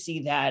love to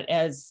see that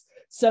as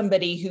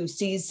somebody who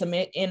sees some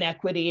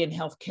inequity in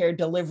healthcare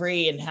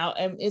delivery and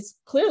it's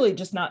clearly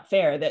just not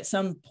fair that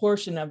some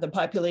portion of the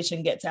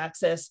population gets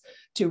access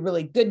to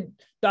really good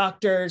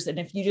doctors. And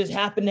if you just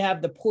happen to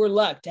have the poor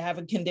luck to have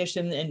a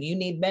condition and you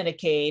need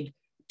Medicaid,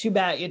 too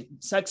bad, it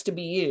sucks to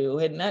be you.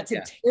 And that's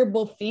a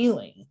terrible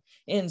feeling.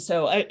 And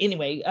so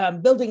anyway,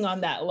 building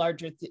on that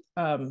larger,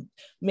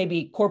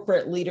 maybe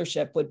corporate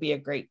leadership would be a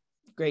great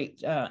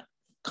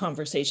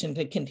conversation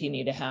to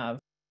continue to have.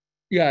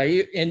 Yeah,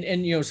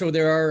 and so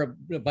there are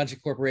a bunch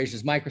of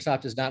corporations.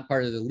 Microsoft is not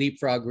part of the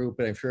Leapfrog group,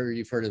 but I'm sure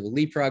you've heard of the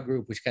Leapfrog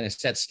group, which kind of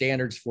sets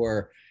standards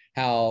for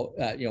how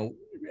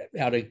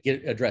how to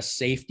address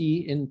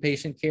safety in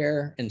patient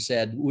care, and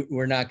said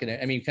we're not going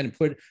to. I mean, kind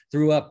of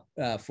threw up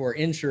for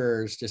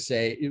insurers to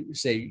say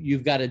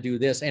you've got to do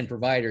this, and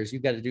providers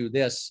you've got to do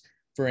this.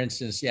 For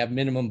instance, you have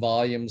minimum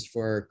volumes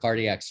for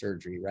cardiac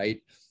surgery,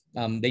 right?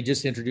 They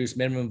just introduced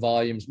minimum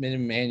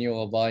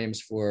annual volumes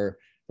for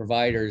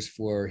providers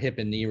for hip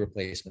and knee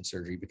replacement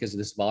surgery because of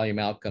this volume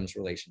outcomes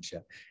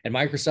relationship. And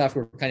Microsoft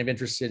were kind of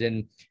interested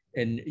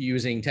in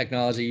using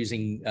technology,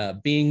 using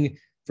Bing,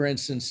 for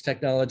instance,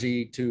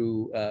 technology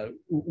to,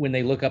 when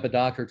they look up a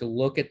doctor, to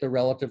look at the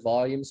relative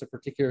volumes of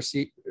particular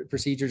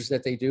procedures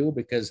that they do,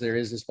 because there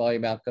is this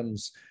volume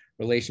outcomes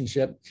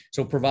relationship.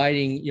 So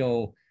providing,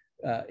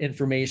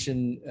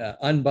 information,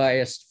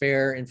 unbiased,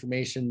 fair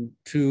information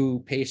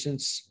to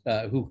patients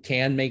who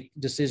can make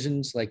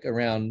decisions like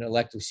around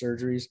elective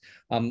surgeries,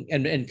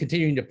 and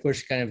continuing to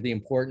push kind of the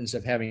importance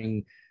of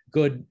having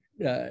good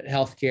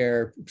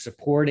healthcare,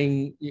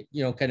 supporting,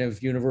 kind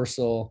of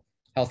universal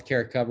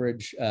healthcare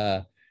coverage.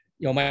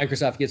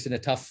 Microsoft gets in a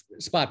tough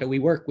spot, but we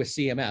work with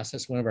CMS.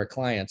 That's one of our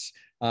clients.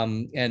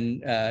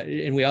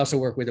 And we also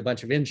work with a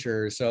bunch of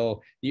insurers.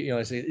 So,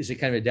 it's a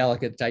kind of a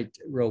delicate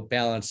tightrope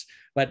balance.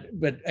 But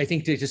I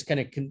think to just kind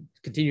of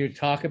continue to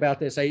talk about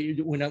this,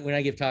 when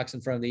I give talks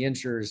in front of the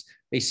insurers,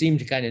 they seem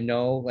to kind of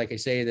know, like I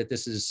say, that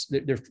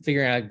they're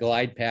figuring out a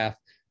glide path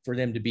for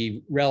them to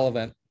be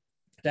relevant,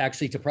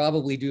 to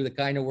probably do the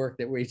kind of work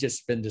that we've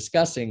just been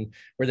discussing,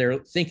 where they're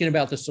thinking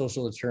about the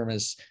social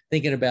determinants,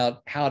 thinking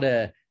about how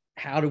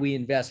do we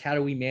invest, how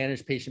do we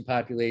manage patient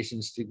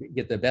populations to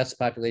get the best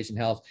population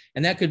health.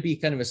 And that could be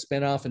kind of a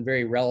spinoff and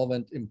very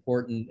relevant,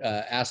 important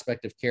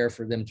aspect of care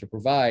for them to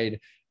provide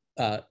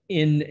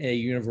in a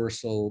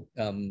universal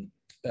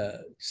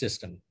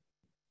system.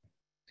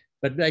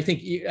 But I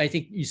think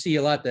you see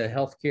a lot the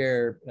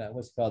healthcare,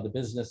 what's it called, the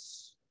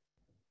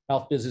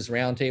Health Business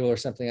Roundtable or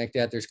something like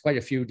that. There's quite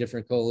a few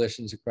different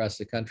coalitions across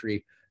the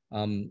country.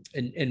 When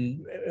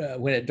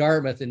at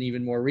Dartmouth, and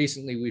even more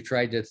recently, we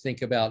tried to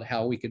think about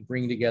how we could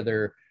bring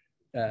together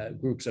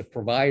groups of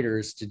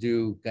providers to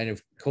do kind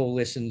of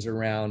coalitions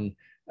around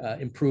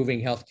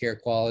improving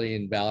healthcare quality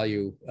and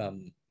value,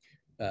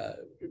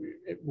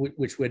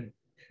 which would,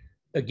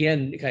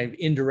 again, kind of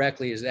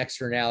indirectly as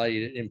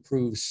externality, it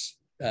improves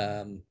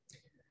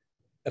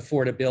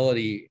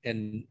affordability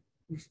and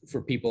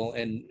for people,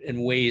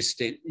 and ways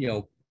to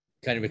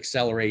kind of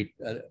accelerate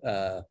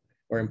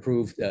or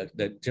improve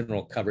the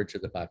general coverage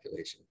of the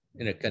population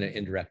in a kind of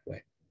indirect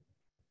way.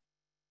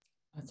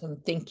 Awesome,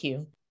 thank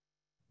you.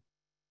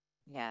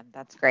 Yeah,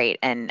 that's great.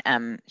 And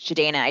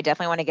Shadana, I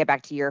definitely want to get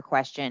back to your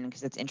question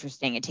because it's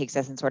interesting. It takes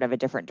us in sort of a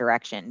different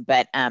direction.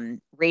 But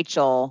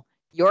Rachel,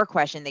 your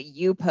question that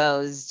you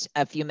posed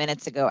a few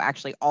minutes ago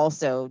actually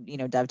also,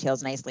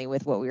 dovetails nicely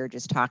with what we were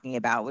just talking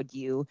about. Would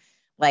you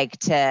like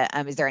to,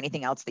 is there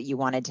anything else that you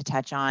wanted to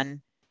touch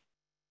on?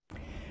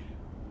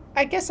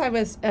 I guess I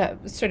was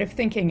sort of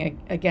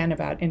thinking again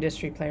about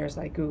industry players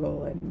like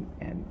Google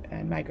and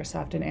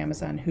Microsoft and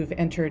Amazon who've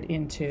entered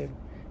into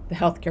the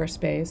healthcare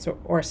space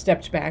or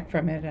stepped back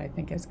from it, I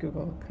think, as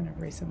Google kind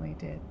of recently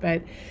did.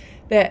 But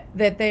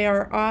that they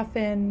are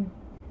often,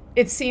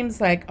 it seems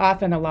like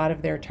often a lot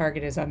of their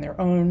target is on their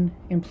own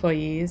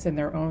employees and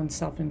their own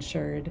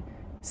self-insured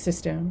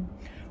system,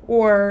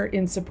 or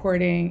in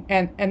supporting,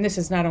 and this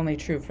is not only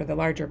true for the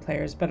larger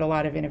players, but a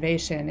lot of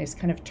innovation is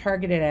kind of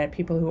targeted at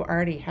people who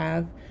already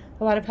have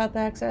a lot of health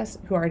access,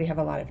 who already have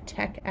a lot of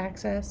tech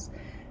access.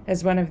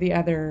 As one of the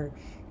other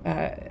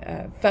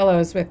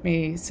fellows with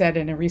me said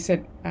in a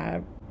recent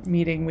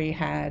meeting we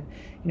had,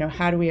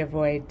 how do we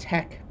avoid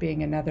tech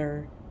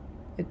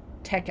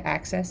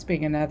access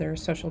being another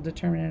social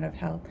determinant of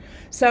health?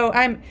 So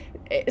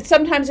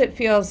sometimes it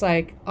feels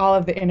like all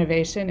of the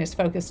innovation is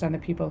focused on the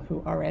people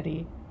who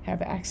already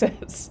have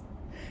access.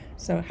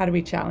 So how do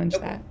we challenge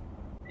that?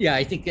 Yeah,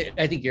 I think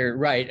you're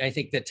right. I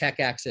think that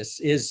tech access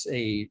is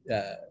a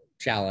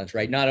challenge,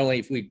 right? Not only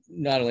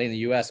in the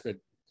US, but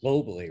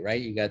globally,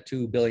 right? You got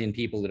 2 billion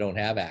people that don't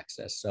have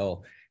access.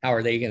 So how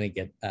are they going to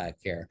get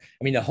care?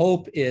 I mean, the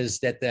hope is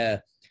that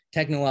the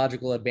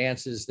technological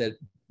advances that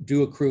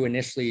do accrue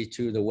initially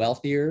to the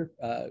wealthier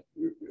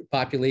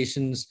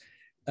populations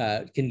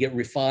can get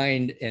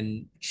refined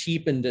and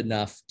cheapened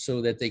enough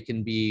so that they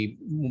can be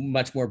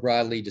much more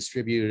broadly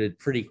distributed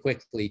pretty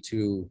quickly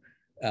to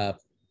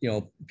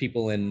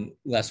people in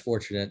less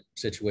fortunate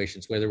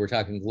situations, whether we're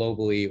talking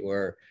globally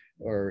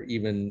or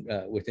even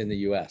within the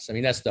US. I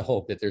mean, that's the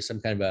hope, that there's some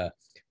kind of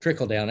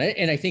trickle down.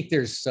 And I think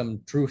there's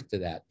some truth to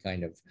that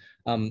kind of.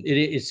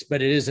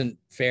 But it isn't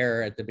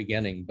fair at the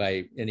beginning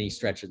by any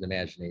stretch of the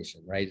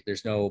imagination, right?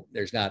 There's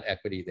not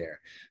equity there.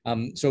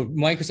 So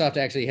Microsoft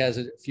actually has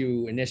a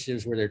few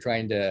initiatives where they're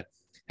trying to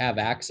have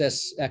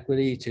access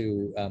equity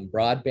to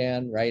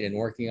broadband, right? And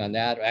working on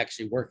that,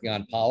 actually working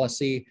on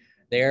policy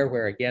there,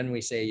 where again,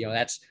 we say,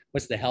 that's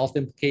what's the health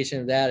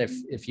implication of that?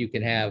 If you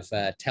can have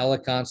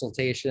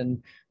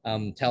teleconsultation,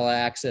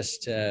 tele-access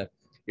to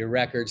your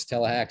records,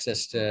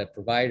 tele-access to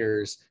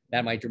providers,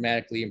 that might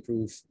dramatically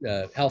improve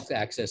health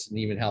access and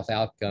even health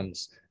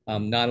outcomes,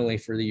 not only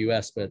for the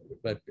US, but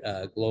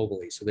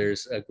globally. So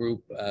there's a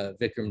group,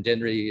 Vikram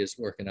Dindri is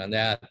working on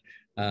that.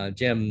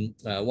 Jim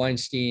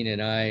Weinstein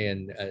and I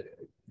and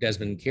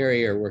Desmond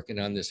Carey are working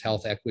on this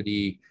health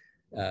equity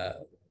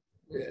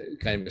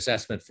kind of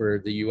assessment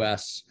for the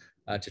US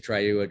to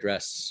try to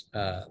address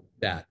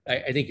that.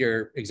 I think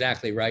you're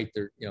exactly right.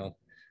 There,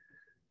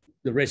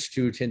 the rich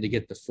too tend to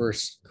get the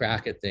first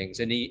crack at things.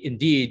 And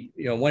indeed,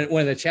 one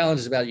of the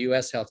challenges about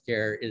US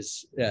healthcare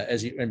is,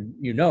 as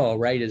you know,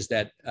 right, is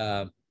that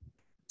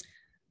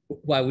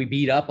while we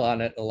beat up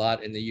on it a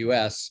lot in the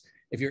US,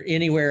 if you're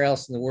anywhere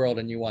else in the world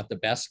and you want the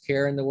best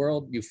care in the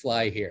world, you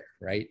fly here,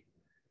 right?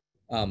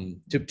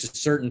 To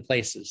certain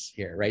places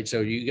here, right? So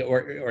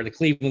or the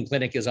Cleveland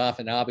Clinic is off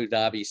in Abu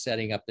Dhabi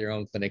setting up their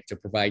own clinic to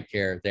provide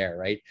care there,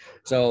 right?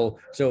 So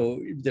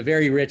the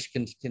very rich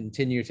can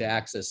continue to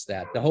access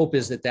that. The hope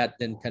is that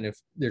then kind of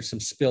there's some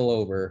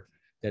spillover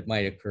that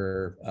might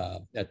occur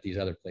at these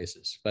other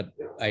places. But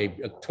I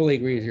totally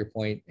agree with your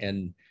point,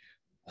 and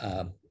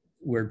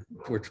we're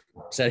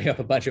setting up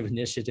a bunch of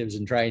initiatives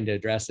and trying to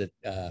address it,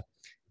 and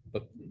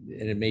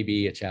it may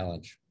be a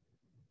challenge.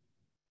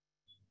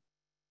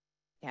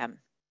 Yeah,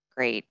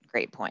 great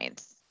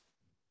points.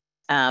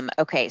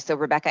 Okay, so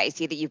Rebecca, I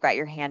see that you've got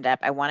your hand up.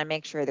 I want to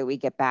make sure that we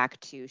get back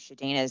to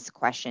Shadana's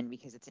question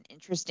because it's an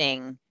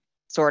interesting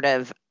sort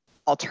of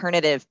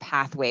alternative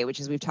pathway,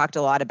 which is we've talked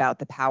a lot about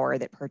the power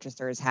that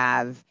purchasers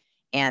have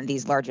and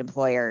these large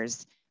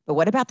employers, but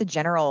what about the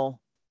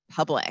general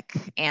public?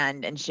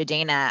 And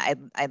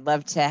Shadana, I'd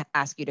love to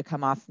ask you to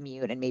come off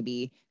mute and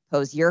maybe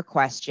pose your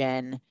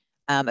question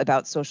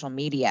about social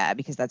media,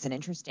 because that's an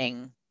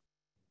interesting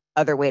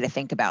other way to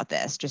think about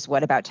this. Just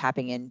what about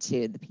tapping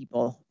into the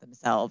people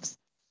themselves?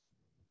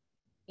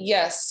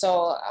 Yes,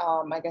 so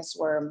I guess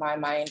where my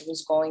mind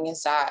was going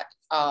is that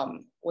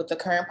with the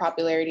current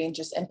popularity and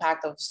just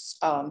impact of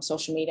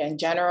social media in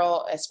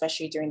general,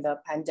 especially during the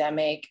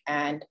pandemic,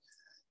 and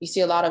you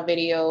see a lot of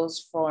videos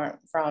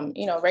from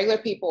regular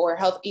people or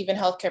even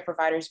healthcare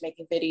providers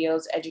making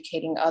videos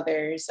educating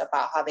others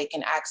about how they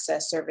can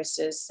access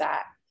services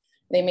that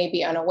they may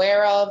be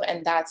unaware of,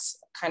 and that's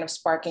kind of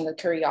sparking a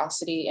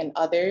curiosity in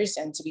others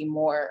and to be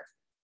more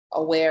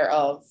aware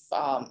of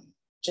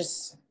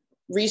just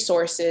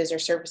resources or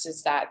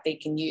services that they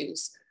can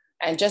use.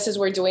 And just as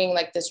we're doing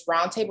like this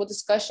roundtable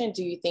discussion,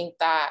 do you think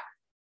that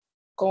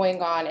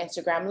going on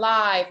Instagram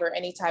Live or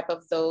any type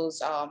of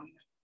those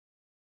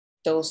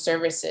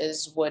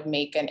services would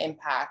make an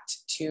impact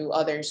to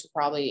others who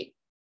probably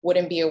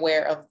wouldn't be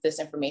aware of this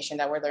information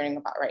that we're learning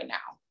about right now?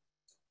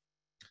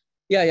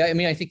 Yeah. I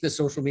mean, I think the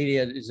social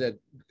media is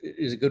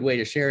a good way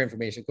to share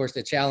information. Of course,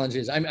 the challenge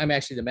is I'm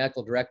actually the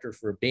medical director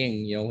for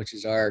Bing, which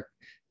is our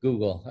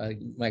Google,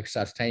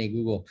 Microsoft's tiny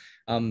Google.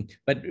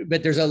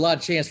 But there's a lot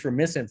of chance for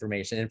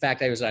misinformation. In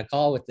fact, I was on a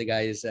call with the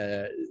guys.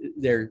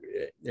 They're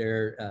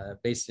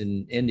based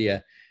in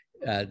India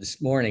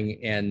this morning,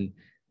 and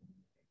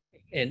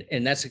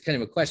that's a kind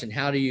of a question.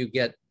 How do you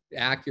get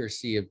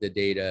accuracy of the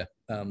data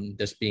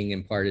that's being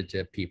imparted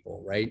to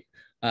people, right?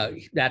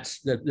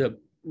 That's the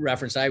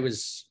reference I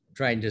was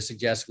trying to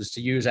suggest, was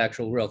to use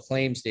actual real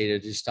claims data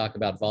to just talk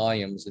about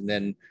volumes, and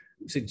then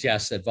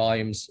suggest that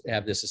volumes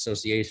have this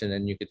association,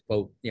 and you could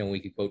quote, we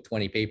could quote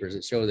 20 papers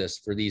that show this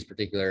for these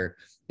particular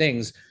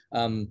things,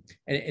 and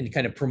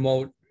kind of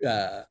promote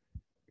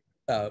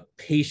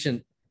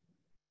patient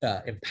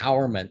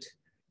empowerment,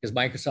 because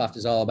Microsoft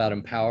is all about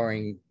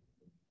empowering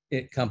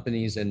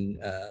companies and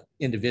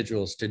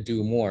individuals to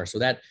do more. So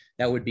that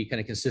would be kind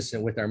of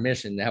consistent with our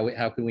mission.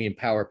 How can we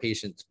empower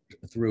patients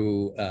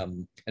through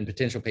and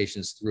potential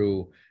patients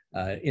through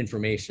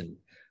information?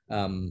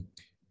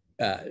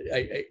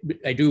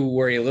 I do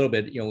worry a little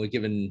bit,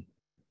 given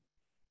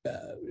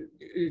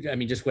I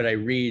mean, just what I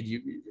read,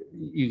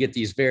 you get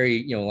these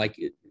very, like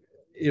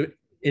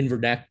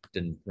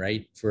ivermectin,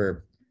 right,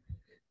 for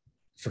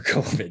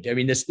COVID. I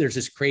mean, there's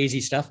this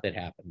crazy stuff that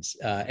happens,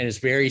 and it's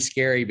very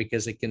scary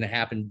because it can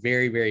happen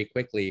very, very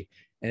quickly,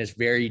 and it's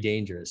very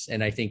dangerous.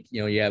 And I think,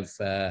 you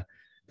have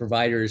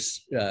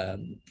providers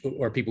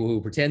or people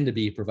who pretend to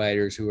be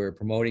providers who are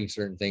promoting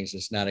certain things.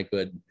 It's not a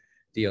good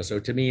deal. So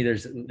to me,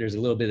 there's a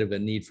little bit of a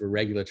need for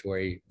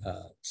regulatory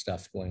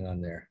stuff going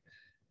on there.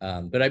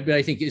 But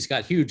I think it's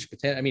got huge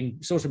potential. I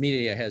mean, social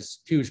media has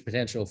huge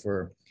potential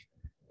for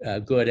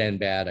good and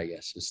bad, I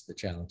guess, is the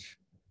challenge.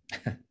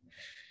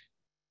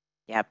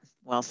 Yep,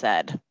 well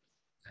said.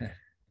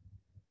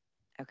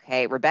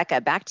 Okay,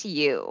 Rebecca, back to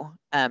you.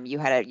 You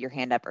had your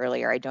hand up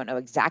earlier. I don't know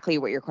exactly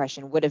what your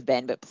question would have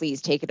been, but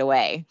please take it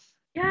away.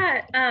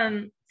 Yeah,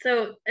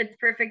 so it's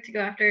perfect to go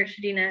after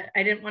Shadina.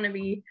 I didn't want to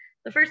be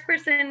the first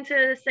person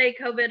to say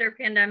COVID or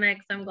pandemic,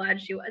 so I'm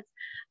glad she was.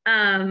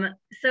 And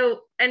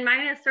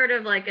mine is sort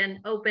of like an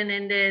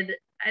open-ended,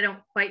 I don't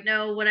quite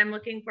know what I'm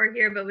looking for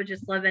here, but would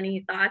just love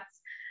any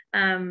thoughts.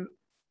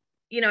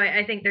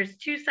 I think there's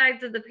two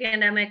sides of the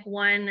pandemic.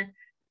 One,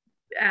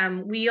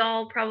 we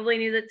all probably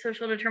knew that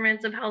social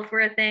determinants of health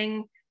were a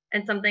thing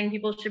and something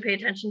people should pay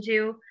attention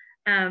to.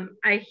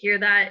 I hear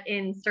that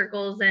in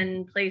circles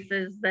and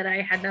places that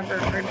I had never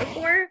heard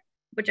before,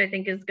 which I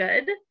think is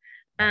good.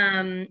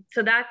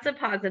 So that's a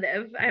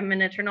positive. I'm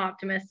an eternal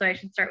optimist, so I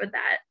should start with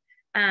that.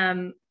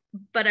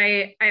 But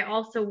I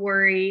also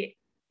worry,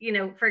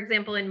 for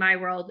example, in my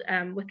world,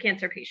 with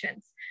cancer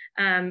patients.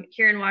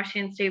 Here in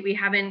Washington State, we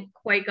haven't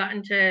quite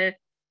gotten to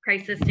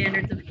crisis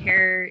standards of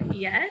care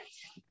yet.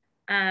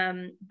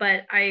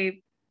 But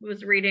I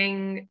was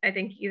reading, I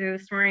think either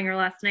this morning or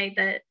last night,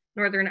 that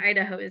Northern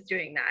Idaho is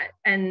doing that.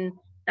 And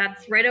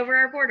that's right over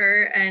our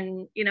border.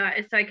 And,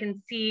 so I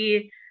can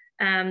see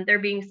there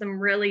being some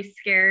really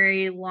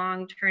scary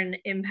long-term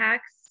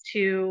impacts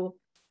to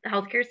the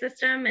healthcare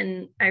system.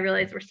 And I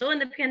realize we're still in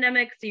the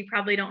pandemic, so you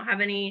probably don't have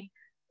any,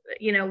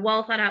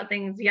 well thought out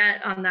things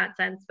yet on that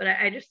sense. But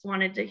I just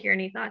wanted to hear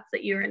any thoughts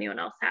that you or anyone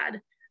else had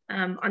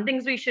on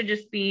things we should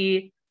just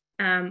be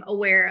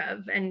aware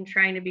of and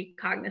trying to be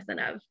cognizant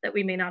of that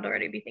we may not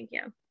already be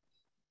thinking of.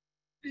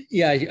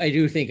 Yeah, I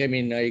do think, I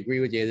agree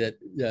with you that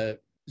the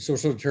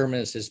social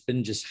determinants has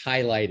been just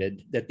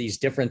highlighted, that these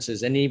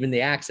differences and even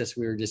the access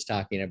we were just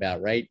talking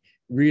about, right,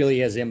 really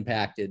has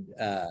impacted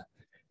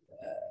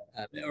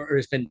or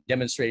has been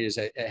demonstrated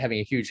as having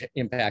a huge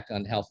impact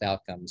on health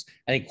outcomes.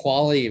 I think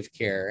quality of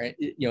care,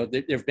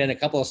 there have been a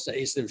couple of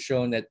studies that have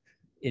shown that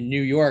in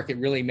New York, it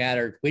really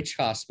mattered which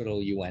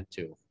hospital you went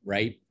to,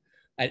 right?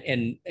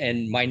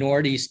 And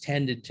minorities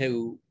tended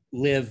to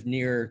live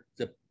near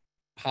the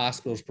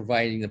hospitals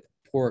providing the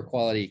poor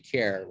quality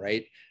care,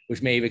 right?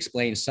 Which may have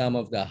explained some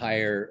of the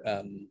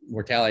higher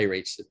mortality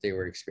rates that they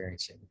were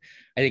experiencing.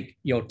 I think,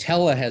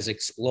 tele has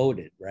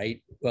exploded,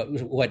 right?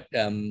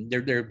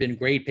 There have been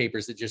great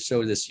papers that just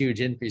show this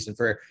huge increase, and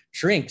for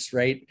shrinks,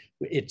 right?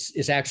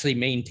 It's actually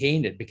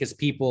maintained it because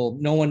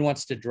no one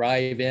wants to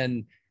drive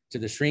in to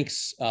the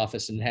shrink's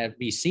office and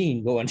be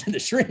seen going to the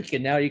shrink.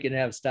 And now you can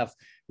have stuff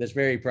that's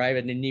very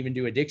private and even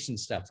do addiction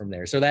stuff from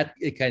there. So that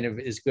it kind of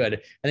is good.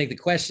 I think the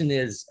question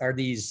is, are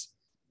these,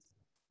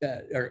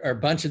 are a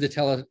bunch of the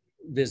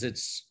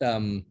televisits,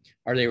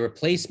 are they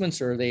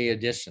replacements or are they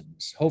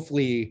additions?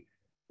 Hopefully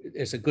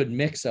it's a good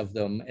mix of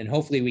them, and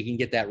hopefully we can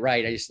get that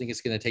right. I just think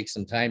it's going to take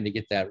some time to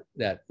get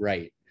that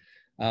right.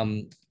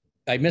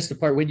 I missed the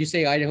part. What did you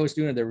say Idaho's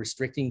doing? They're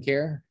restricting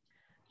care?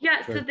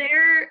 Yeah, so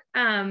they're,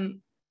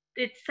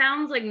 it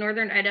sounds like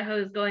Northern Idaho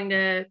is going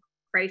to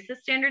crisis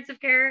standards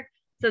of care.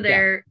 So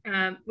they're,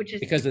 which is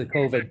because of the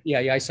COVID.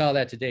 Yeah, I saw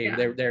that today.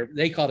 Yeah.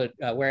 They called it,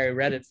 where I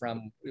read it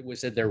from, it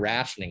was that they're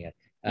rationing it.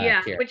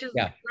 Care. Which is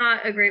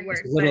not a great word.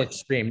 It's a little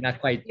extreme, not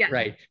quite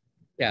right.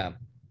 Yeah.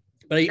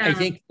 But I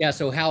think,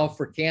 so how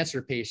for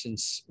cancer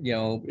patients,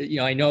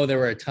 I know there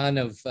were a ton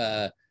of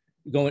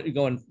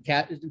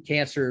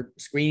cancer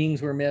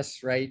screenings were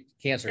missed, right?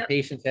 Cancer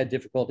patients had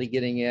difficulty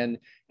getting in,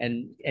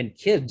 and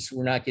kids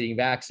were not getting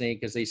vaccinated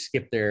because they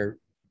skipped their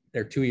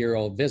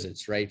 2-year-old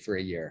visits, right, for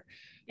a year.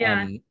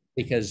 Yeah.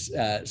 Because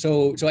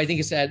so I think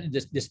it's had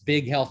this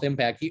big health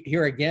impact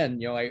here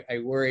again. I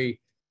worry.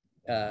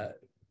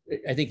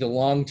 I think the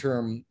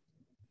long-term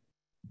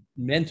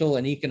mental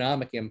and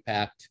economic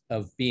impact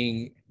of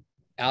being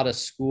out of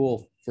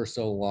school for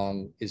so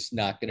long is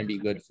not going to be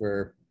good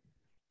for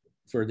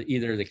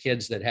either the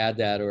kids that had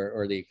that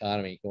or the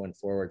economy going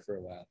forward for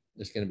a while.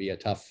 It's going to be a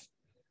tough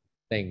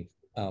thing.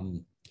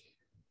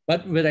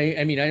 But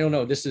I don't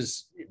know. This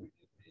is,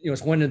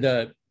 it's one of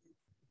the,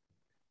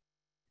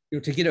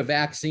 to get a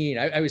vaccine.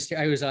 I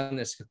was on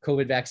this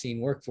COVID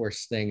vaccine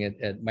workforce thing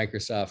at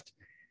Microsoft,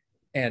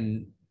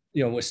 and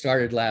it was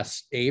started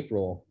last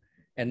April,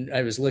 and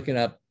I was looking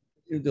up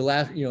the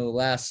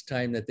last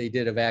time that they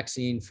did a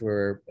vaccine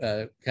for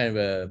kind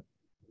of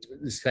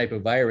this type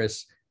of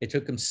virus. It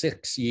took them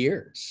 6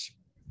 years.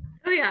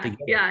 Oh yeah,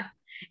 yeah.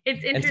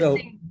 It's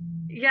interesting.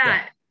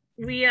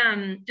 We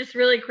just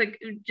really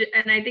quick,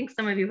 and I think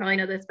some of you probably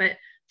know this, but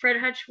Fred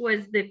Hutch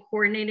was the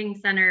coordinating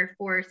center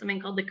for something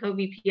called the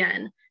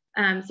CoVPN.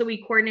 So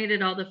we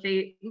coordinated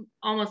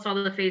almost all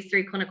the phase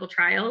 3 clinical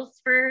trials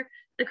for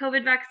the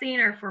COVID vaccine.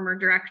 Our former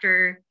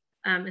director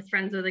is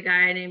friends with a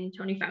guy named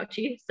Tony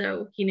Fauci,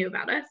 so he knew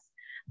about us.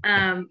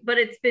 But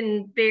it's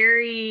been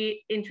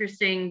very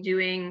interesting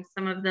doing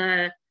some of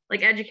the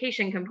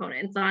education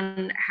components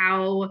on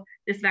how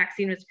this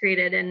vaccine was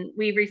created. And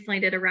we recently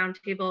did a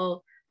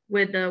roundtable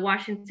with the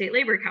Washington State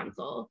Labor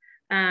Council,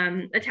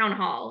 a town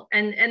hall.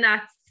 And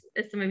that's,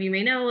 as some of you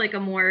may know, a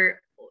more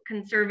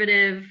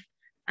conservative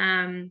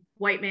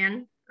white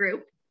man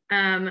group.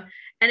 And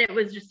it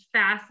was just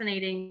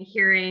fascinating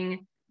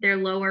hearing their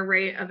lower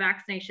rate of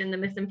vaccination, the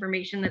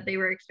misinformation that they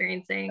were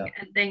experiencing.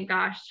 And thank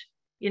gosh,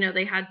 you know,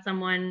 they had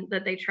someone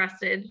that they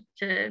trusted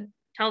to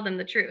tell them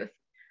the truth.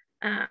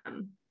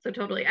 So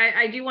totally.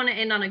 I do want to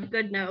end on a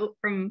good note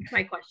from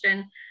my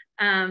question.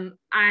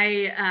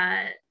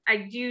 I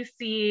do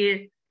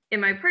see in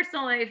my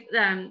personal life,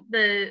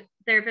 the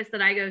therapist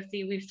that I go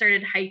see, we've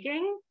started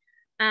hiking.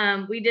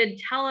 We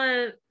did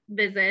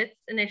televisits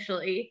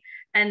initially,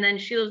 and then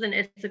she lives in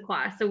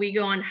Issaquah, so we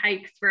go on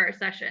hikes for our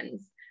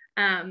sessions,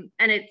 and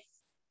it's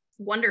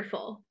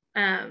wonderful.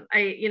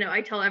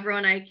 I tell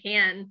everyone I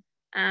can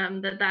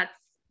that that's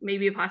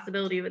maybe a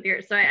possibility with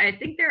yours. So I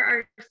think there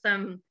are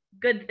some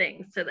good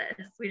things to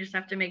this. We just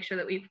have to make sure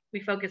that we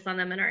focus on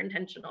them and are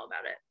intentional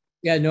about it.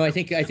 Yeah, no, I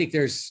think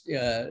there's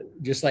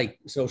just like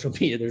social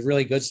media, there's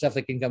really good stuff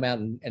that can come out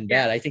and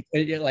bad. I think,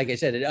 like I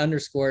said, it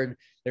underscored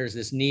there's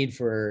this need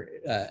for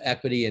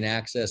equity and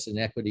access and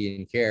equity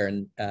in care,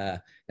 and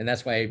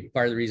that's why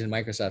part of the reason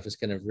Microsoft is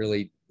kind of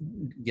really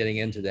getting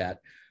into that,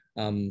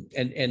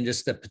 and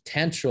just the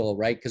potential,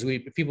 right? Because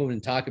people have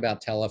been talking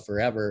about tele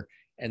forever,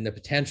 and the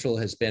potential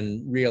has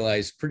been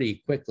realized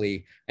pretty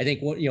quickly. I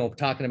think,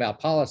 talking about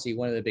policy,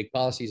 one of the big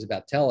policies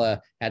about tele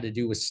had to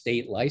do with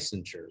state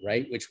licensure,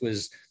 right? Which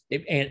was,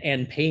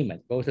 and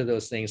payment, both of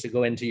those things to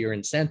go into your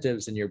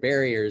incentives and your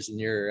barriers and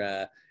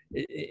your,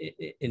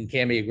 in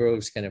Cambia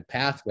Grove's kind of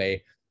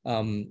pathway,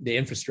 the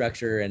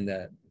infrastructure and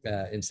the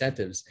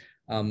incentives.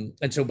 And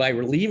so by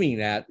relieving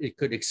that, it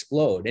could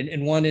explode. And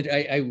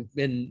I've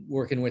been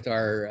working with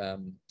our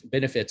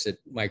benefits at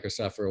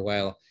Microsoft for a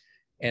while,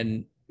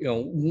 and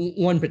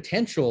one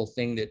potential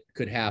thing that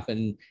could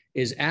happen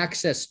is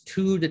access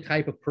to the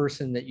type of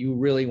person that you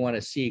really want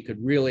to see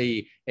could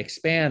really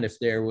expand if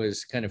there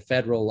was kind of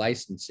federal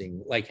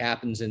licensing, like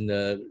happens in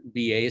the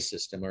VA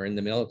system or in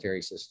the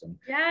military system.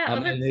 Yeah,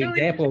 and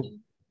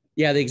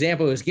the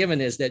example was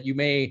given is that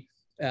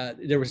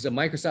there was a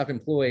Microsoft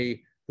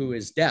employee who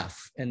is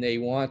deaf, and they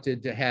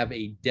wanted to have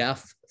a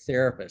deaf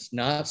therapist,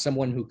 not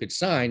someone who could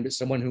sign, but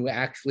someone who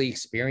actually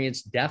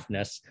experienced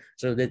deafness,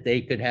 so that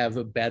they could have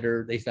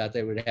they thought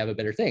they would have a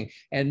better thing.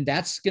 And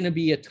that's going to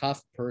be a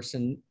tough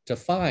person to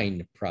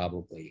find,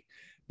 probably.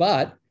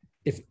 But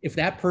if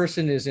that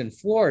person is in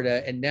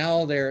Florida and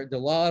now the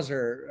laws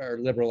are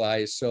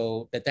liberalized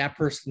so that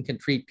person can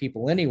treat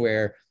people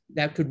anywhere,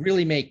 that could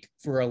really make,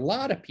 for a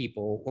lot of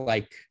people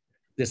like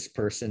this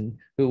person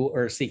who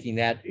are seeking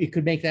that, it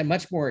could make that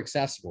much more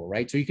accessible,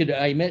 right? So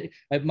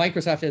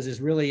Microsoft has this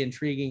really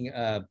intriguing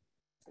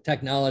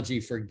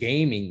technology for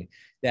gaming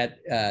that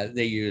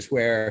they use,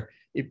 where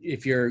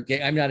if you're,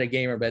 I'm not a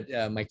gamer,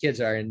 but my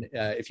kids are, and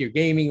if you're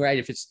gaming,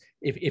 right,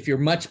 if you're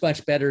much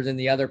better than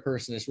the other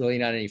person, it's really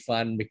not any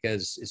fun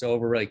because it's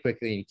over really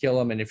quickly and you kill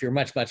them. And if you're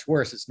much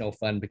worse, it's no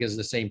fun because of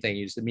the same thing,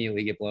 you just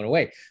immediately get blown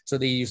away. So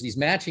they use these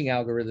matching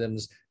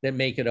algorithms that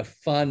make it a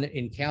fun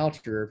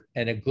encounter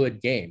and a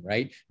good game,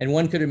 right? And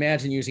one could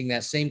imagine using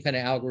that same kind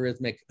of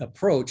algorithmic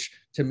approach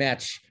to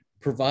match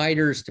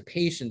providers to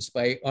patients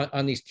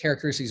on these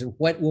characteristics of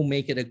what will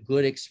make it a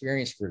good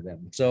experience for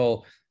them.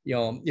 So,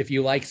 if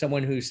you like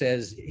someone who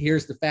says,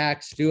 here's the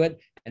facts, do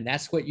it, and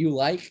that's what you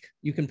like,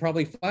 you can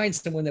probably find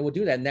someone that will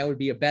do that. And that would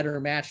be a better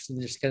match than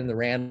just kind of the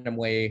random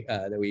way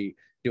that we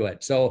do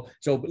it. So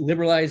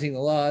liberalizing the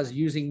laws,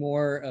 using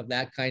more of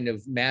that kind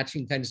of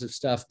matching kinds of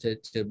stuff to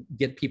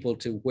get people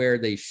to where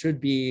they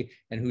should be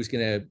and who's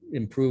going to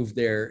improve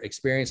their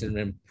experience and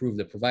improve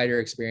the provider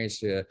experience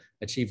to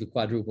achieve the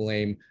quadruple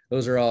aim.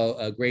 Those are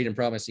all great and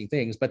promising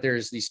things, but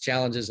there's these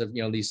challenges of,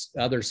 these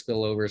other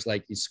spillovers,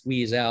 like you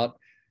squeeze out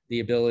the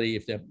ability,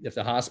 if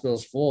the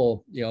hospital's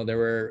full,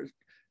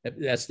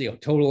 that's the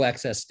total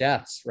excess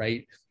deaths,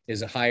 right,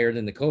 is higher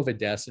than the COVID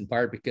deaths, in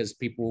part because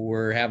people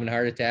were having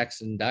heart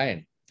attacks and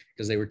dying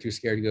because they were too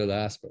scared to go to the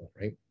hospital,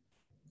 right?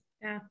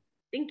 Yeah,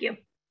 thank you.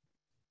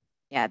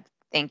 Yeah,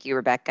 thank you,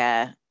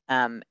 Rebecca.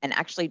 And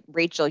actually,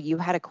 Rachel, you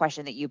had a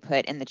question that you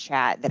put in the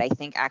chat that I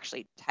think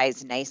actually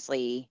ties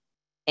nicely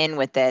in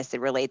with this.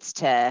 It relates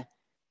to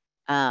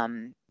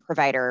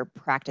provider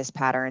practice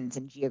patterns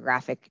and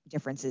geographic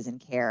differences in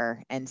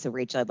care. And so,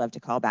 Rachel, I'd love to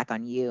call back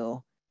on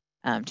you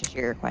to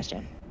share your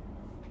question.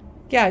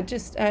 Yeah,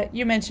 just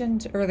you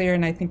mentioned earlier,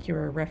 and I think you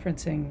were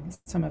referencing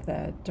some of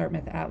the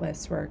Dartmouth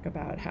Atlas work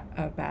about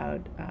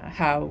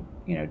how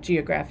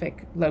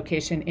geographic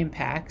location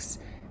impacts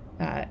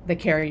the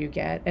care you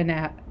get, and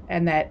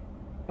that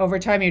over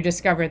time you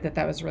discovered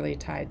that was really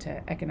tied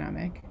to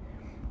economic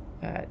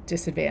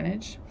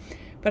disadvantage.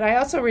 But I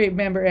also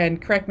remember,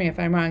 and correct me if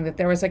I'm wrong, that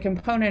there was a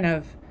component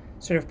of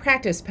sort of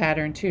practice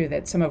pattern too,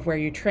 that some of where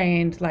you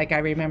trained, like I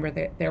remember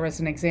that there was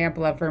an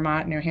example of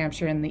Vermont, New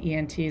Hampshire, and the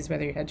ENTs,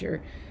 whether you had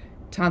your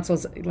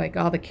tonsils, like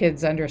all the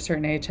kids under a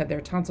certain age had their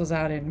tonsils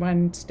out in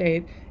one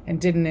state and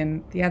didn't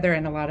in the other,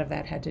 and a lot of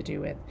that had to do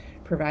with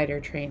provider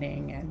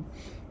training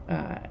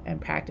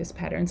and practice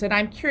patterns. And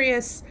I'm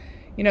curious,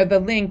 the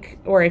link,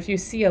 or if you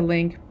see a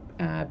link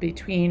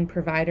between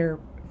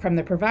from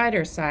the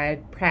provider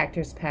side,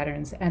 practice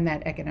patterns and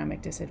that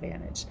economic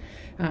disadvantage,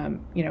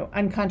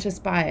 unconscious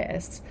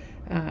bias,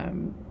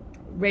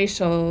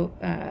 racial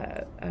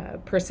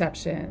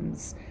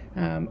perceptions,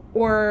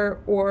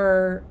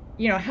 or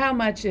how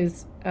much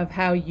is of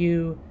how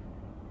you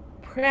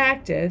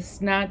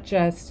practice, not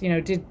just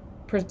did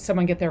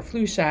someone get their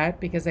flu shot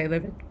because they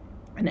live in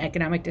an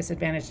economic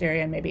disadvantaged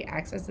area and maybe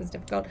access is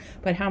difficult,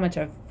 but how much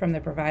of from the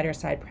provider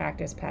side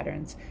practice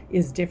patterns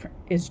is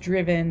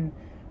driven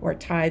or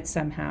tied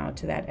somehow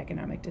to that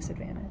economic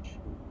disadvantage.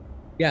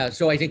 Yeah,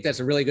 so I think that's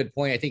a really good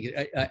point. I think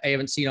I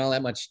haven't seen all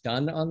that much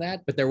done on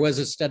that, but there was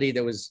a study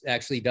that was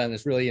actually done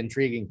that's really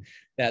intriguing,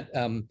 that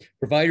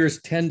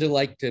providers tend to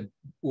like to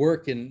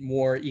work in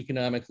more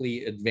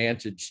economically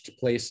advantaged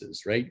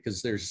places, right?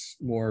 Because there's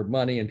more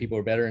money and people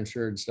are better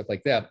insured and stuff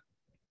like that.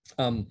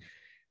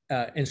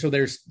 And so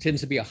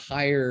tends to be a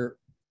higher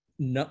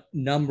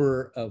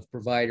number of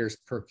providers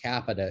per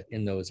capita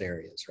in those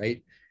areas,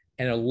 right?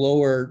 And a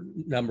lower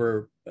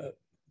number,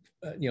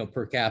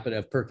 per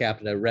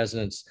capita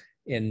residents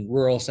in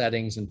rural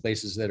settings and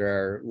places that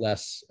are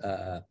less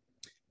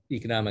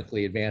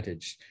economically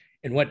advantaged.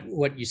 And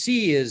what you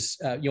see is,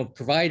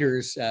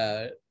 providers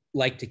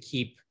like to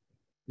keep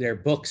their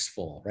books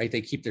full, right?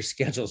 They keep their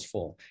schedules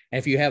full. And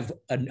if you have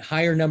a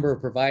higher number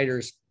of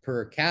providers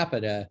per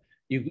capita,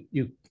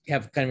 you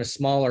have kind of a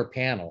smaller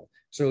panel.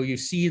 So you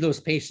see those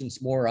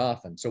patients more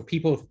often. So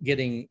people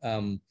getting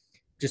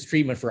just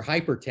treatment for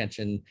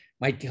hypertension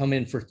might come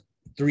in for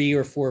 3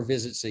 or 4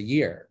 visits a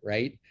year,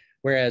 right?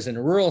 Whereas in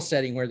a rural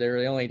setting where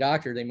they're the only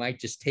doctor, they might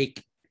just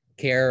take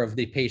care of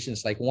the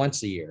patients like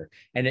once a year.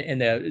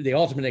 And the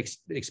ultimate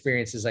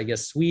experience is, I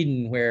guess,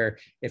 Sweden, where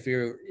if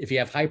you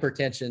have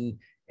hypertension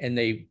and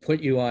they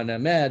put you on a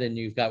med and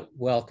you've got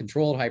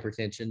well-controlled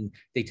hypertension,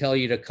 they tell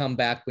you to come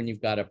back when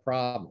you've got a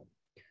problem.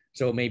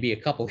 So maybe a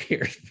couple of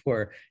years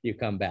before you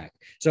come back.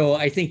 So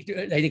I think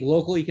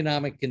local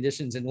economic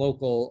conditions and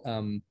local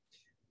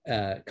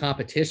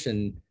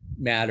competition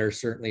matter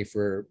certainly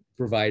for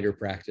provider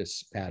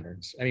practice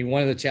patterns. I mean,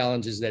 one of the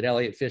challenges that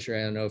Elliot Fisher,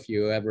 I don't know if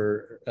you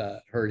ever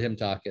heard him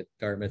talk at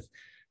Dartmouth,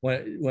 one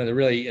of the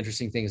really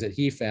interesting things that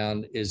he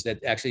found is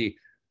that actually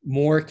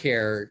more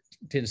care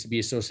tends to be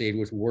associated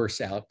with worse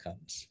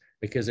outcomes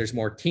because there's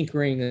more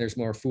tinkering, there's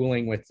more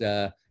fooling with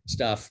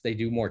stuff. They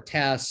do more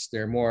tests.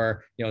 There are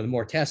more, the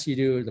more tests you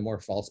do, the more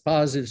false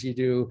positives you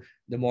do,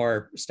 the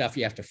more stuff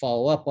you have to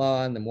follow up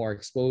on, the more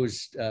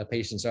exposed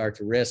patients are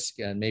to risk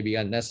and maybe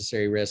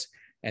unnecessary risk.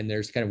 And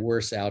there's kind of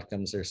worse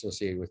outcomes that are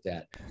associated with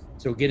that.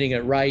 So getting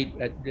it right,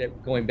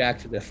 going back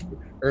to the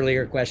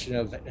earlier question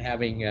of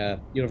having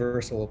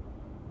universal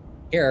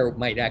care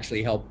might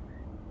actually help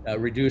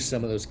reduce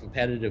some of those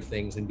competitive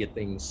things and get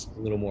things a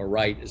little more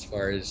right as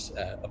far as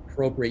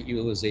appropriate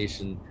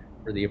utilization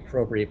for the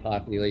appropriate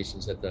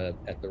populations at the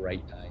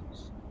right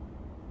times.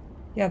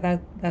 Yeah,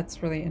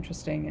 that's really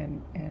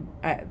interesting, and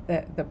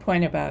the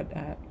point about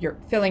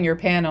filling your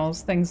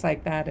panels, things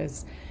like that,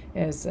 is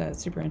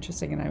super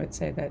interesting. And I would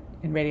say that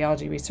in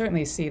radiology, we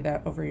certainly see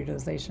that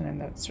overutilization and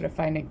the sort of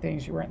finding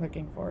things you weren't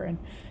looking for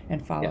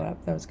and follow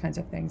up, those kinds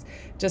of things.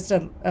 Just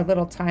a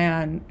little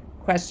tie-on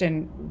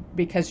question,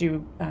 because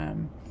you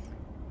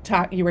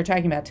were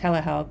talking about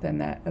telehealth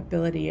and the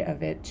ability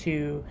of it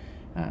to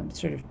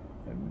sort of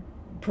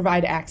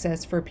provide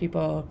access for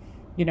people,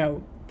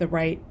 the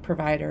right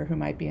provider who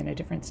might be in a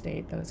different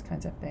state, those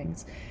kinds of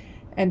things.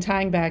 And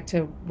tying back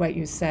to what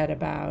you said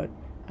about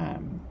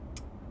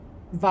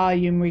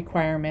volume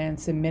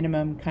requirements and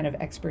minimum kind of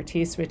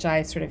expertise, which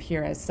I sort of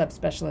hear as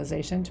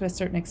subspecialization to a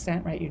certain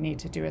extent, right? You need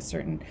to do a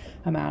certain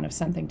amount of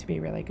something to be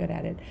really good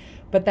at it.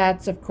 But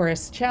that's, of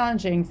course,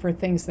 challenging for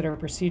things that are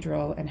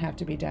procedural and have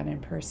to be done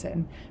in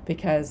person,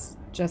 because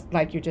just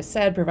like you just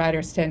said,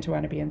 providers tend to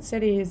want to be in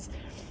cities.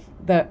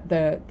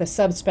 The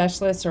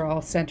subspecialists are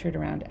all centered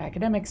around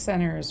academic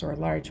centers or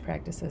large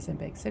practices in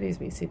big cities.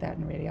 We see that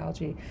in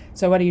radiology.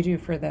 So what do you do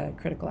for the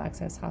critical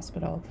access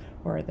hospital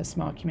or the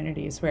small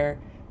communities where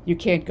you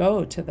can't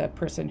go to the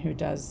person who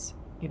does,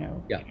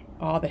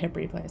 all the hip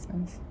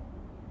replacements?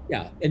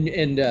 Yeah,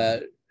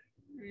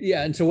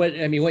 and so what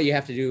you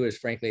have to do is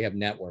frankly have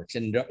networks.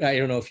 And I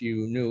don't know if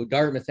you knew,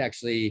 Dartmouth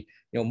actually,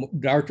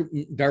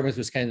 Dartmouth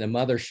was kind of the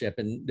mothership,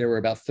 and there were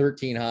about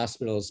 13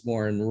 hospitals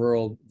more in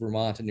rural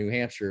Vermont and New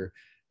Hampshire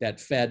that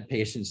fed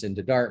patients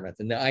into Dartmouth.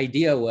 And the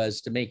idea was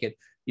to make it,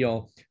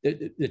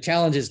 the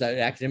challenge is that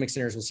academic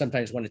centers will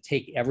sometimes want to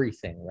take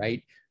everything,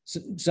 right? So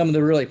some of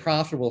the really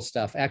profitable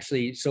stuff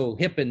actually, so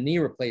hip and knee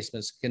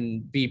replacements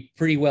can be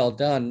pretty well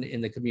done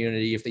in the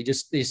community if they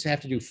just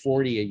have to do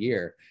 40 a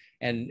year.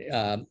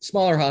 And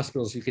smaller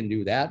hospitals, you can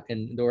do that,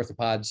 and the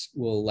orthopods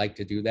will like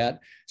to do that.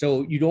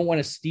 So you don't want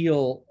to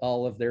steal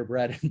all of their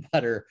bread and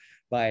butter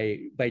by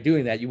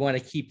doing that. You want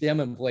to keep them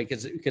employed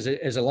because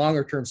as a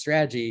longer term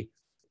strategy,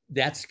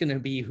 that's going to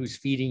be who's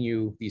feeding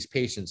you these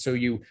patients. So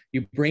you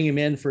bring them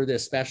in for the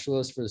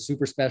specialist, for the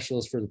super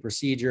specialist, for the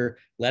procedure,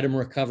 let them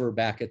recover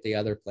back at the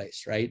other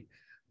place, right?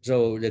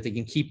 So that they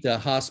can keep the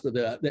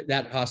hospital,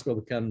 that hospital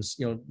becomes,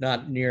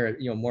 not near,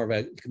 more of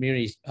a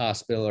community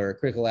hospital or a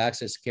critical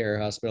access care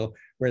hospital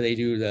where they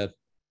do the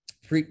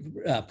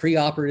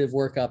preoperative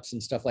workups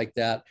and stuff like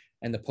that,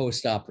 and the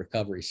post-op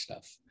recovery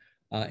stuff.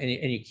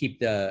 and you keep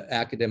the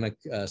academic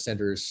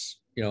centers,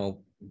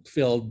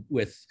 filled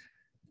with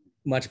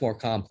much more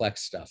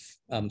complex stuff.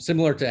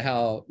 Similar to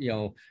how,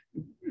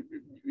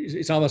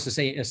 it's almost the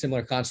same, a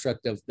similar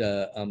construct of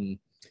the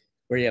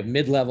where you have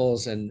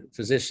mid-levels and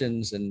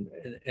physicians and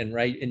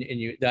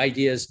the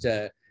idea is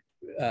to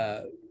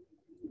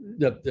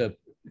the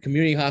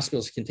community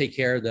hospitals can take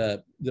care of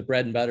the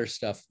bread and butter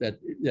stuff that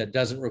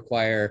doesn't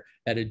require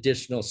that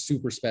additional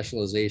super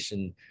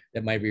specialization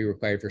that might be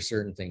required for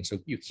certain things. So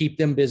you keep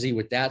them busy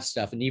with that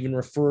stuff and even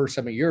refer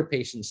some of your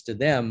patients to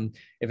them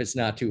if it's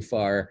not too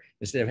far,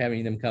 instead of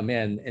having them come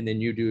in, and then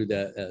you do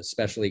the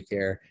specialty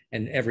care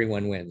and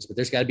everyone wins. But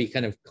there's got to be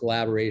kind of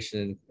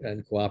collaboration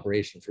and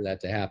cooperation for that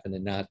to happen,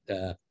 and not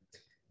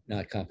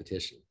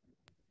competition.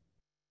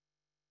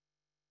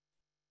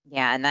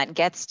 Yeah, and that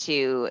gets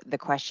to the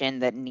question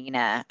that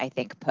Nina, I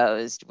think,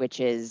 posed, which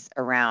is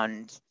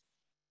around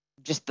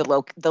just the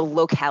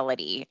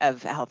locality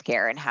of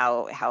healthcare and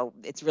how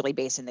it's really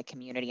based in the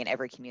community, and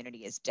every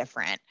community is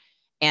different.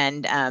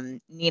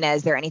 And Nina,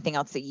 is there anything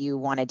else that you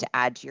wanted to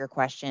add to your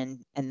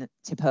question and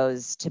to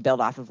pose to build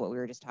off of what we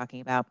were just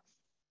talking about?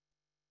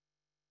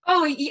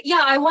 Oh,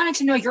 yeah, I wanted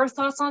to know your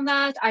thoughts on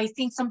that. I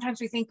think sometimes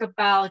we think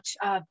about,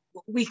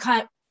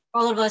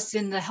 all of us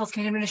in the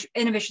healthcare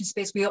innovation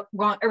space, we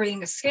want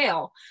everything to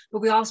scale, but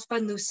we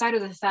often lose sight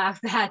of the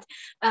fact that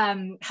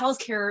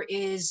healthcare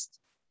is,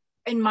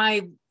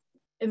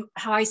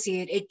 how I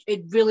see it,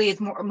 it really is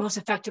most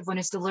effective when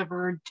it's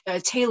delivered,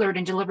 tailored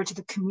and delivered to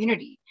the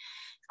community.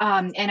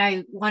 And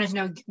I wanted to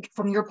know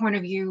from your point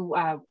of view,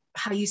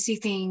 how you see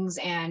things,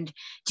 and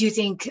do you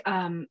think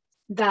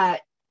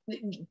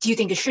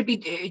it should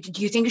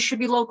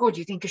be local, or do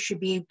you think it should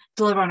be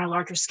delivered on a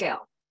larger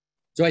scale?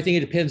 So I think it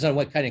depends on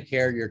what kind of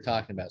care you're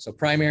talking about. So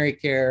primary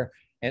care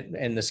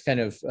and this kind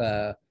of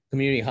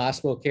community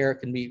hospital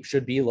care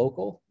should be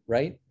local,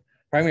 right?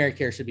 Primary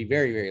care should be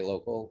very, very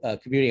local.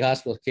 Community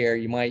hospital care,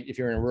 you might, if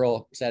you're in a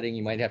rural setting,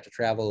 you might have to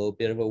travel a little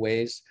bit of a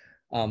ways.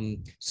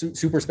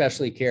 Super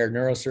specialty care,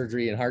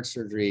 neurosurgery and heart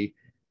surgery,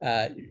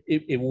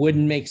 it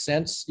wouldn't make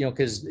sense,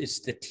 because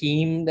it's the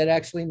team that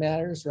actually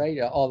matters, right?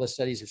 All the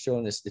studies have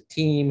shown this, the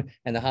team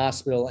and the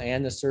hospital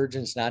and the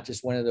surgeons, not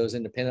just one of those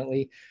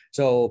independently.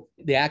 So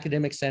the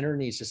academic center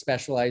needs to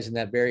specialize in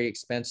that very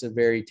expensive,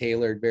 very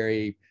tailored,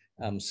 very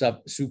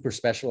super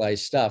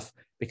specialized stuff,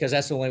 because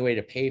that's the only way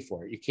to pay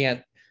for it. You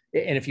can't,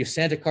 and if you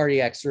sent a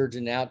cardiac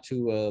surgeon out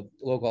to a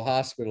local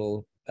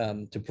hospital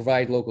to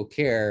provide local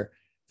care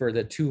for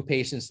the 2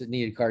 patients that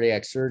needed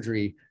cardiac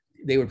surgery,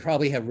 they would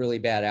probably have really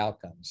bad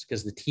outcomes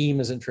because the team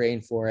isn't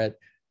trained for it.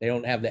 They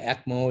don't have the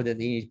ECMO that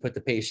they need to put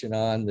the patient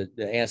on. The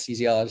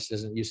anesthesiologist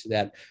isn't used to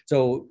that.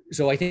 So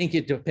I think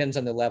it depends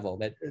on the level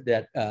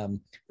that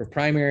for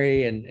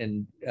primary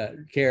and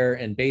care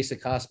and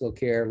basic hospital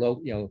care,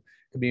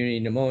 community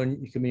pneumonia,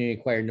 community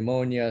acquired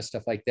pneumonia,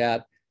 stuff like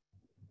that.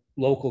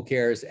 Local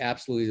care is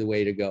absolutely the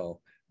way to go.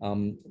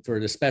 For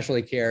the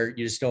specialty care,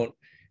 you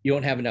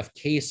don't have enough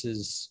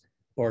cases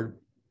or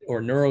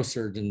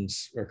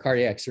neurosurgeons or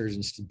cardiac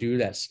surgeons to do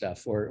that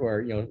stuff,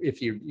 or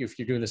if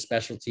you're doing the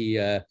specialty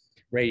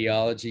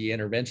radiology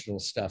interventional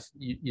stuff,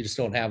 you just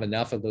don't have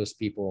enough of those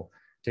people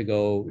to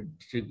go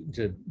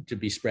to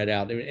be spread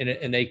out,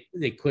 and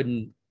they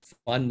couldn't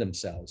fund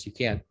themselves. You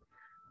can't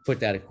put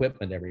that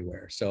equipment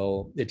everywhere,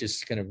 so it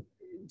just kind of,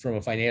 from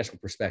a financial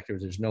perspective,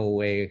 there's no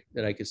way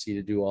that I could see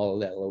to do all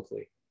of that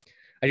locally.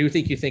 I do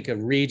think you think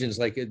of regions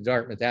like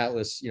Dartmouth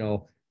Atlas,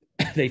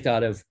 they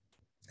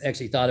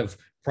actually thought of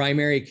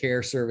primary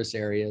care service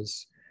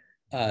areas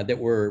that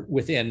were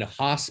within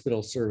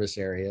hospital service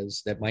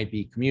areas that might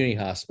be community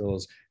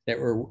hospitals that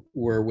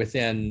were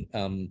within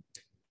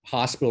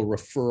hospital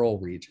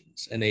referral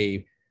regions, and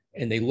they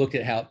looked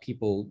at how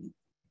people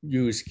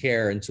use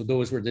care, and so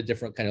those were the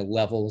different kind of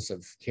levels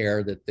of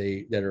care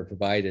that are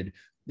provided.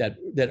 And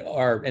there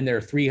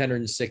are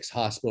 306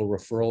 hospital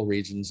referral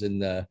regions in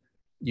the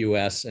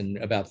U.S. and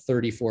about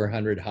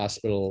 3,400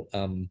 hospital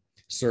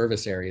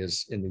service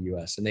areas in the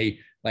U.S. And they,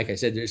 like I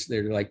said,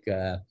 they're like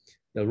the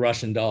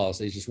Russian dolls.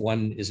 They just,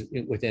 one is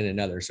within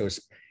another. So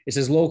it's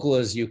as local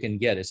as you can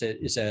get.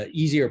 It's a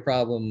easier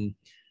problem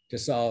to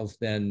solve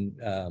than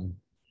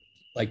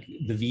like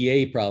the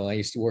VA problem. I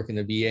used to work in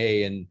the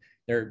VA, and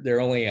there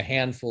are only a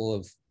handful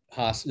of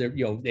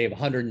hospitals. They have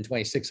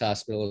 126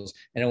 hospitals,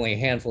 and only a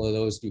handful of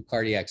those do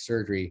cardiac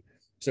surgery.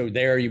 So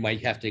there you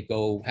might have to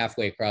go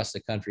halfway across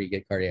the country to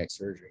get cardiac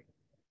surgery.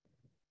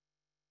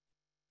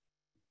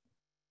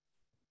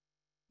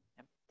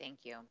 Thank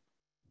you.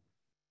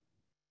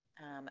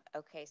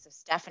 Okay, so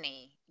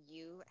Stephanie,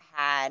 you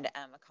had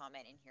a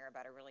comment in here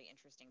about a really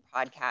interesting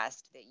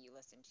podcast that you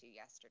listened to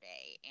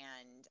yesterday,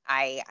 and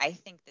I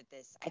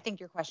think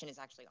your question is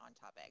actually on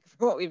topic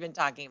for what we've been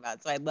talking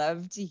about. So I'd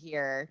love to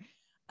hear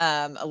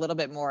a little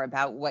bit more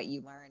about what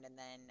you learned, and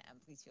then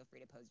please feel free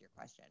to pose your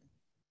question.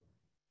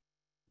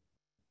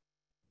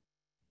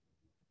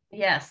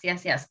 Yes.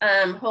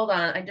 Hold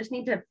on, I just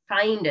need to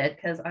find it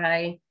because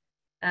I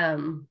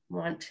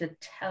want to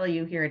tell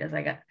you. Here it is.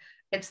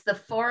 It's the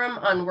Forum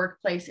on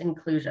Workplace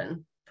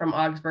Inclusion from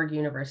Augsburg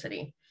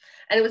University.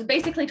 And it was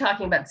basically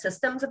talking about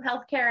systems of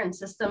healthcare and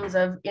systems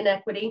of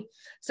inequity.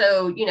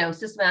 So, you know,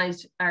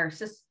 systemic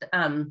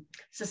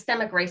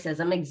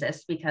racism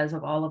exists because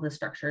of all of the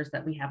structures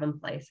that we have in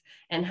place,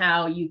 and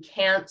how you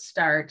can't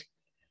start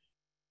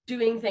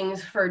doing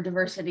things for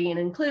diversity and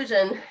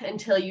inclusion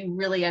until you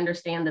really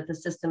understand that the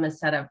system is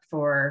set up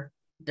for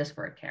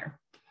disparate care.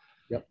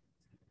 Yep.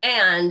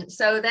 And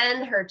so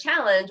then her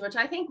challenge, which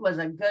I think was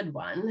a good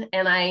one,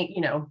 and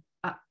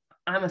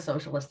I'm a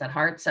socialist at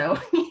heart, so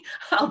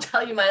I'll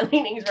tell you my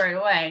leanings right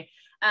away,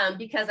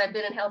 because I've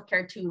been in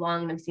healthcare too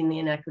long and I've seen the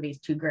inequities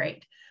too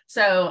great.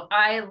 So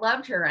I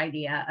loved her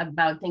idea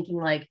about thinking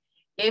like,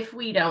 if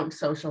we don't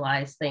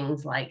socialize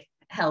things like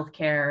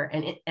healthcare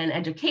and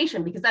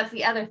education, because that's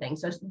the other thing.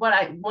 So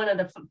one of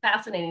the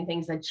fascinating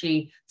things that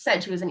she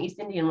said, she was an East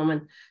Indian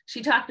woman,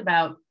 she talked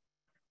about,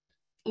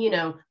 you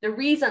know, the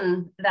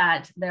reason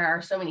that there are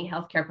so many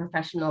healthcare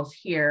professionals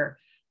here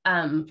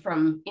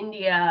from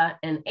India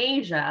and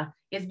Asia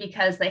is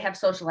because they have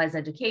socialized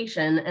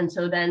education, and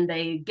so then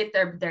they get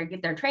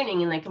their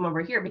training and they come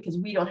over here because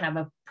we don't have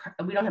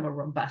a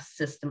robust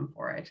system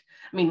for it.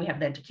 I mean, we have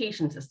the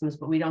education systems,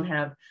 but we don't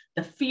have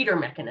the feeder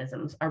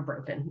mechanisms are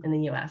broken in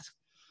the U.S.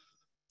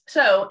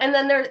 So, and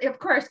then there, of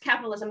course,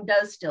 capitalism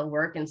does still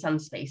work in some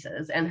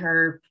spaces, and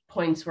her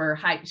points were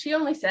high. She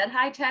only said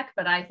high tech,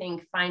 but I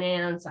think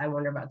finance. I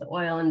wonder about the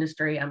oil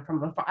industry.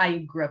 I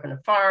grew up in a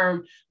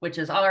farm, which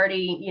is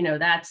already, you know,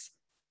 that's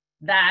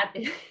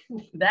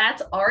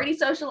already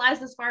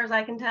socialized as far as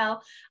I can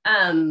tell.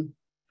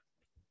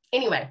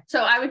 Anyway,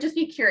 so I would just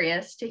be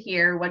curious to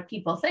hear what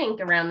people think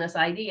around this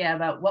idea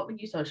about what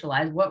would you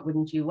socialize, what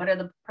wouldn't you, what are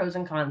the pros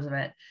and cons of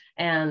it,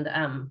 and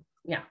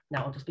yeah,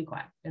 now I'll just be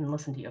quiet and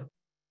listen to you.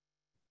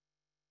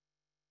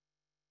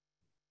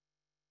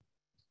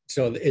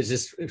 So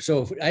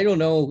I don't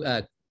know.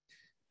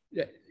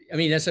 I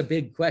mean, that's a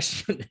big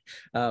question.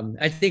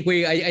 I think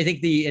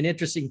an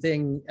interesting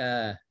thing,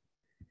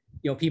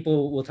 you know,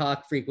 people will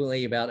talk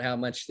frequently about how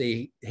much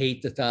they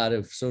hate the thought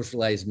of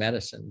socialized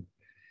medicine.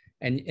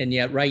 And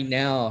yet right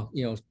now,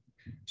 you know,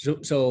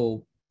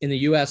 so in the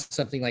US,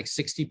 something like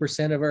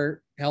 60% of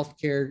our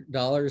healthcare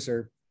dollars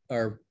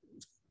are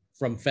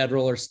from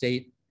federal or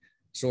state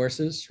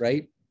sources,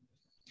 right?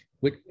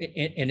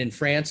 And in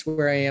France,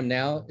 where I am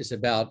now, is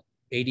about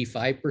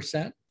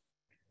 85%.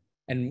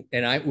 And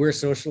we're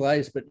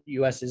socialized, but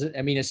US isn't.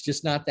 I mean, it's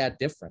just not that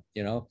different,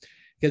 you know,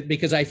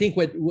 because I think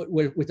with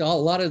a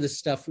lot of this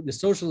stuff, the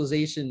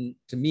socialization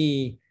to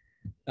me,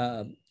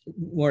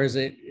 more as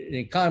an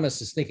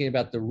economist, is thinking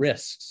about the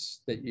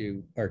risks that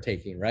you are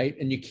taking, right?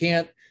 And you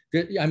can't,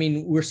 I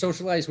mean, we're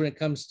socialized when it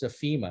comes to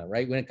FEMA,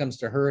 right? When it comes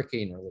to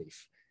hurricane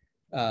relief,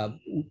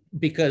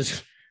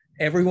 because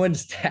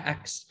everyone's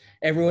taxed,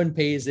 everyone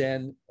pays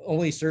in,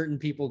 only certain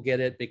people get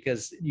it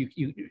because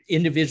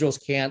individuals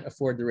can't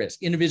afford the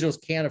risk. Individuals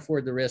can't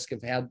afford the risk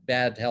of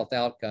bad health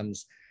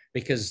outcomes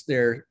because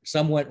they're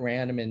somewhat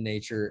random in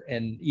nature.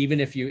 And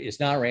even if it's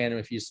not random,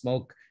 if you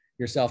smoke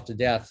yourself to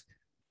death,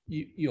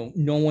 you know,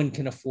 no one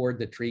can afford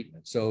the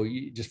treatment. So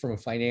just from a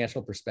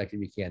financial perspective,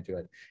 you can't do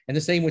it. And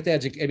the same with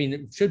education. I mean,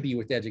 it should be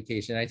with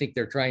education. I think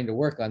they're trying to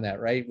work on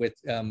that, right? With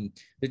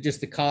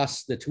just the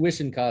costs, the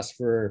tuition costs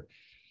for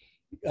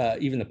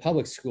even the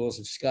public schools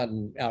have just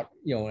gotten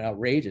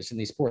outrageous, and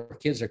these poor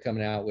kids are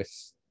coming out with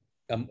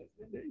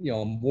you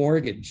know, a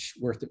mortgage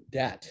worth of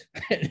debt.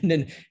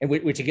 and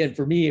which again,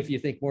 for me, if you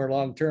think more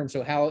long term,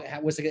 so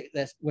what's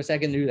that going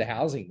to do to the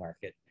housing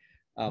market?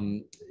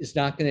 It's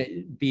not going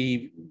to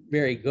be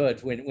very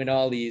good when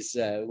all these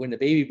when the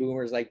baby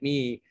boomers like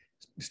me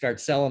start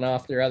selling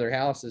off their other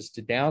houses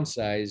to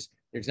downsize.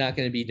 There's not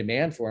going to be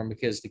demand for them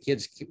because the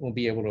kids won't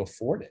be able to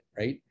afford it,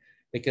 right?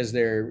 Because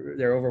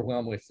they're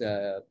overwhelmed with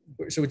so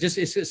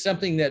it's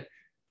something that,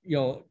 you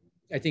know,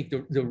 I think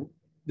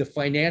the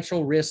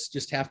financial risks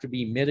just have to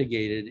be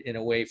mitigated in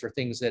a way for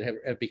things that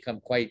have become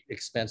quite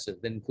expensive,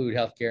 that include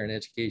healthcare and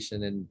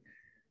education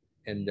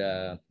and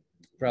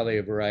probably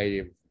a variety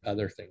of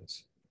other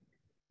things.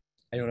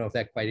 I don't know if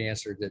that quite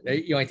answered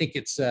it. You know, I think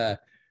it's yeah,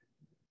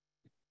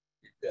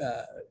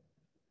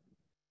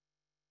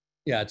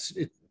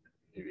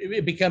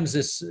 it becomes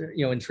this,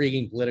 you know,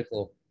 intriguing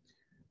political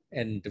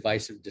and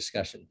divisive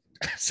discussion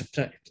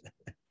sometimes.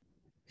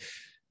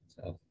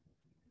 So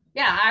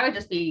yeah, I would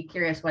just be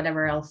curious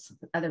whatever else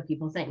other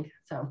people think,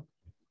 so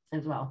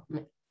as well.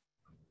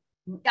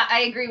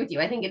 I agree with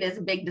you. I think it is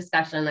a big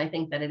discussion. I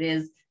think that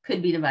it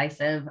could be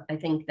divisive. I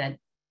think that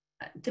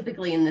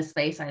typically in this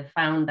space, I've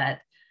found that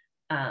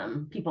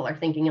people are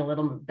thinking a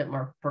little bit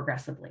more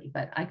progressively,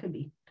 but I could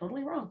be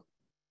totally wrong.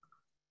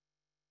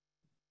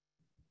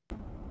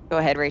 Go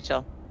ahead,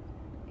 Rachel.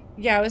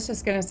 Yeah, I was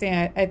just going to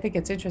say, I think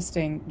it's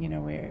interesting, you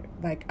know,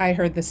 I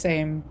heard the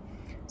same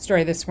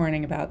story this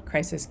morning about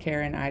crisis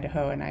care in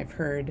Idaho, and I've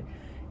heard,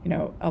 you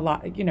know, a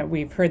lot, you know,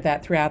 we've heard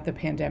that throughout the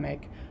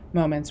pandemic,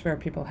 moments where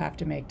people have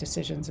to make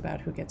decisions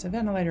about who gets a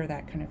ventilator,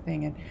 that kind of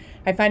thing. And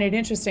I find it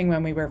interesting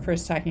when we were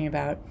first talking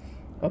about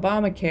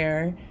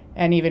Obamacare,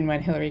 and even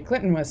when Hillary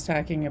Clinton was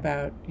talking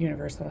about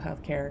universal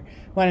health care,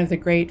 one of the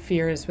great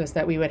fears was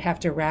that we would have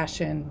to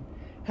ration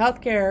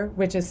healthcare,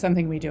 which is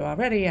something we do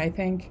already, I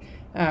think,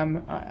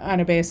 on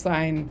a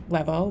baseline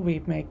level.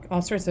 We make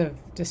all sorts of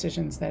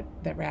decisions that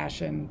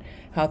ration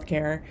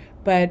healthcare,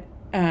 but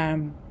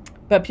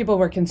people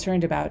were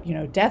concerned about,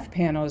 death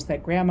panels,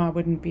 that grandma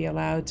wouldn't be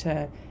allowed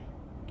to,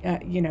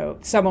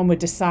 someone would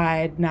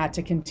decide not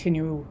to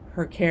continue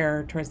her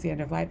care towards the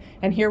end of life.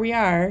 And here we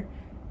are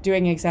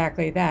doing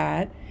exactly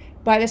that.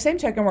 By the same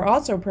token, we're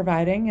also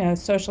providing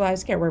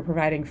socialized care. We're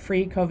providing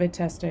free COVID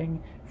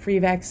testing, free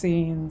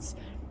vaccines.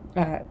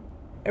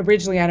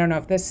 Originally, I don't know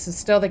if this is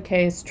still the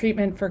case,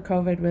 treatment for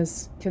COVID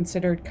was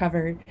considered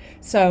covered.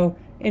 So,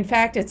 in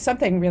fact, it's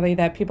something really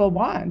that people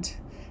want,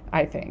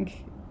 I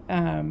think.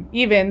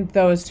 Even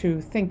those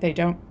who think they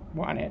don't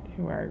want it,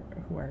 who are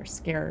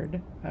scared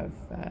of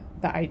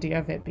the idea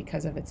of it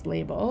because of its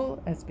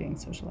label as being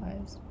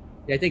socialized.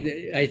 I think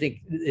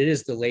it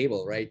is the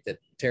label, right? That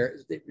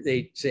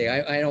they say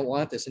I don't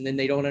want this, and then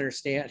they don't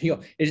understand.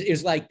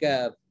 It's like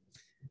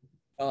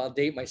I'll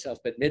date myself,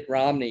 but Mitt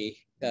Romney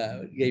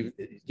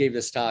gave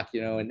this talk,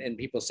 and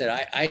people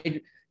said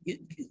I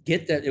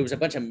get that it was a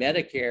bunch of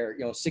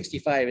Medicare,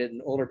 65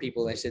 and older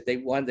people. They said they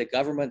wanted the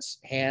government's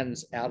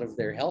hands out of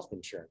their health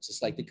insurance.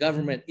 It's like the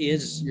government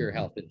is your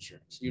health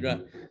insurance.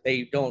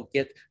 They don't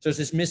get, so it's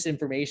this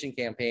misinformation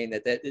campaign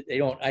that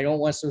I don't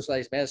want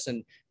socialized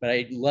medicine, but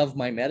I love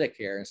my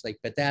Medicare. It's like,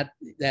 but that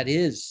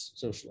is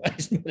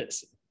socialized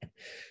medicine.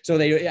 So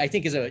I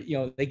think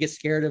they get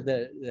scared of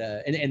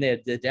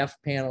the deaf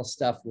panel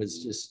stuff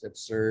was just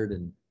absurd,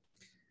 and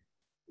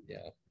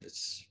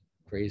it's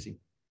crazy.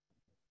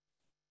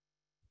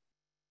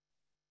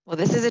 Well,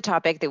 this is a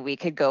topic that we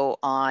could go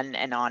on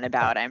and on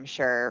about, I'm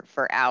sure,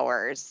 for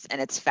hours,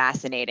 and it's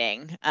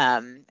fascinating.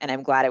 And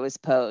I'm glad it was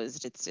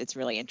posed. It's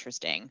really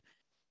interesting.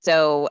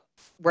 So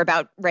we're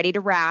about ready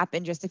to wrap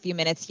in just a few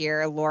minutes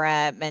here.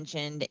 Laura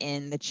mentioned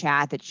in the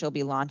chat that she'll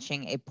be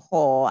launching a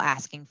poll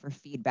asking for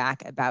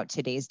feedback about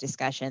today's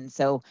discussion.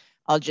 So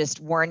I'll just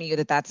warn you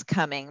that that's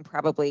coming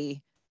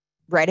probably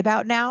right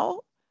about now.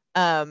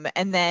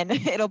 And then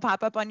it'll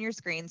pop up on your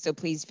screen. So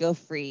please feel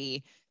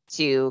free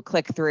to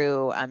click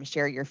through,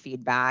 share your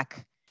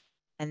feedback.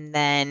 And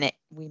then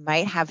we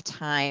might have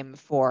time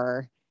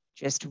for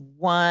just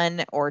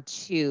one or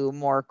two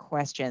more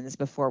questions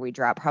before we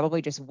drop,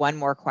 probably just one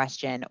more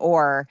question.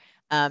 Or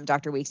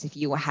Dr. Weeks, if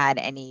you had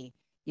any,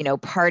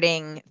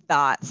 parting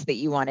thoughts that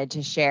you wanted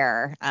to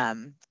share,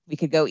 we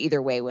could go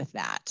either way with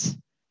that.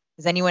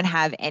 Does anyone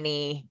have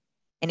any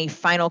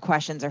final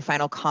questions or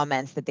final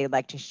comments that they'd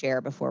like to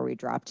share before we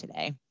drop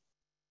today?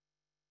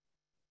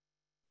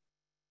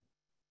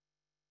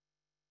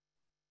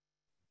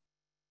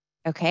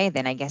 Okay,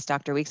 then I guess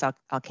Dr. Weeks,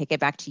 I'll kick it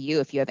back to you.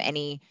 If you have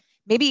any,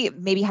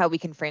 maybe how we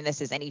can frame this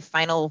is any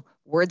final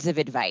words of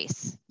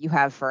advice you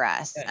have for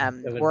us.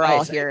 We're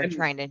all here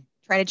trying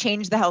to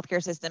change the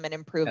healthcare system and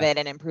improve it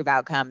and improve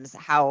outcomes.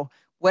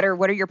 What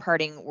are your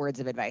parting words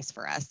of advice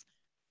for us?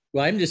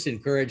 Well, I'm just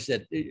encouraged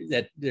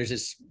that there's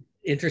this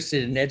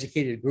interested and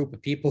educated group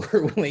of people who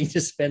are willing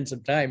to spend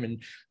some time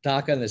and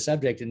talk on the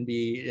subject and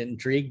be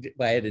intrigued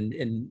by it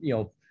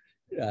and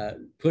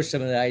push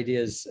some of the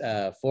ideas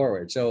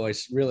forward. So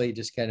it's really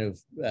just kind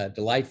of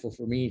delightful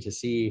for me to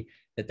see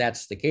that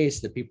that's the case,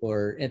 that people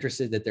are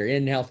interested, that they're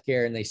in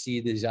healthcare and they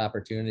see these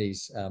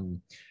opportunities.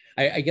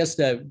 I guess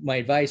my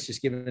advice,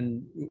 just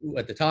given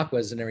what the talk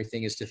was and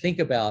everything, is to think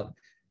about,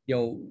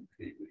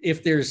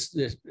 if there's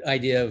this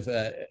idea of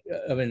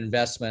an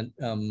investment,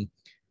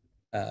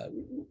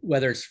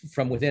 whether it's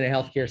from within a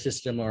healthcare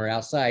system or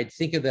outside,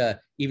 think of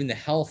even the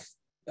health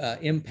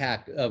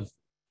impact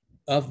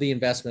of the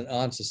investment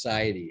on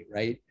society,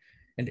 right?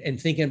 And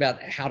thinking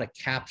about how to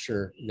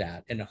capture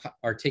that and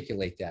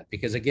articulate that.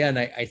 Because again,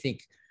 I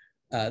think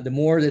the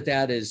more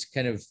that is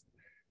kind of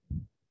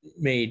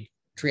made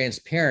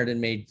transparent and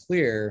made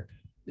clear,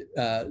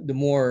 the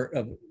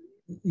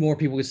more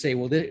people would say,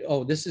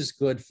 well, this is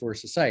good for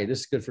society.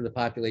 This is good for the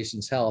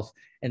population's health.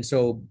 And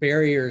so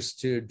barriers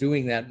to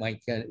doing that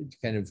might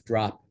kind of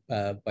drop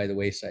by the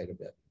wayside a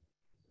bit.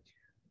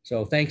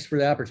 So thanks for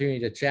the opportunity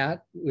to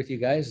chat with you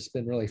guys. It's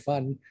been really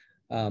fun.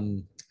 I'd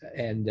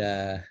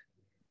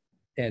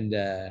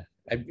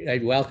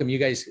welcome you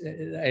guys.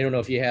 I don't know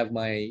if you have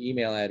my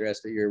email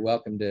address, but you're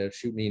welcome to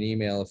shoot me an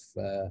email if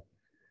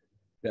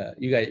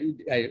you guys,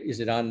 is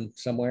it on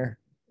somewhere?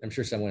 I'm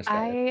sure someone's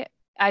got it.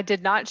 I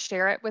did not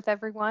share it with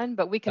everyone,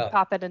 but we could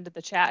pop it into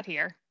the chat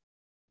here.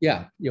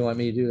 Yeah, you want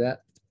me to do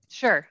that?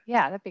 Sure.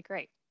 Yeah, that'd be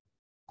great.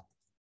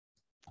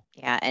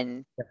 Yeah,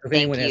 and if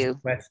anyone has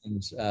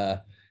questions,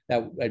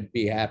 I'd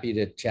be happy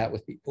to chat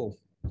with people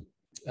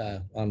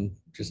on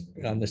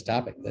this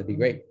topic. That'd be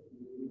great.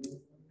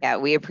 Yeah,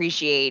 we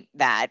appreciate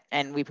that,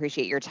 and we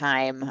appreciate your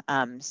time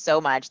so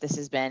much. This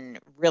has been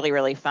really,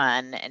 really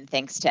fun, and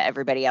thanks to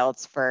everybody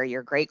else for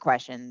your great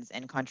questions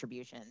and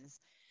contributions.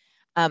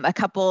 A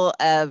couple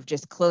of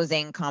just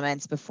closing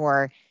comments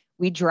before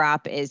we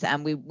drop is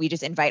we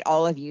just invite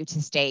all of you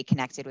to stay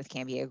connected with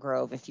Cambia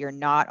Grove. If you're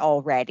not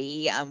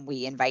already,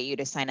 we invite you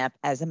to sign up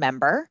as a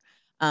member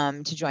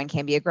to join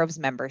Cambia Grove's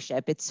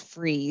membership. It's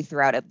free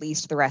throughout at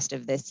least the rest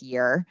of this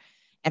year.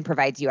 and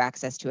provides you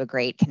access to a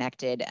great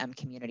connected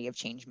community of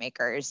change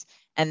makers.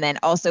 And then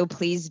also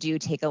please do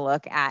take a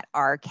look at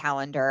our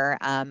calendar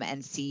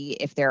and see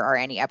if there are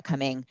any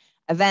upcoming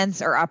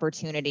events or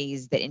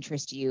opportunities that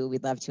interest you.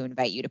 We'd love to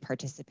invite you to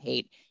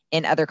participate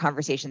in other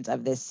conversations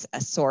of this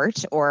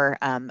sort or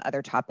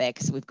other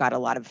topics. We've got a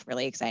lot of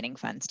really exciting,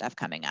 fun stuff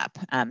coming up.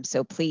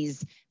 So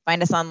please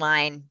find us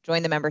online,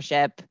 join the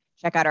membership,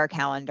 check out our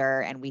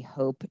calendar, and we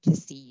hope to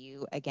see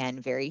you again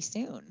very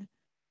soon.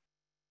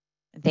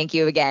 And thank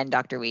you again,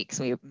 Dr. Weeks.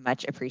 We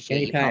much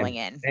appreciate you calling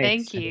in.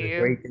 Thanks. Thank you. Have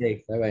a great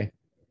day. Bye-bye.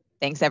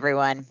 Thanks,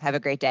 everyone. Have a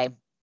great day.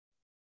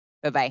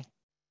 Bye-bye.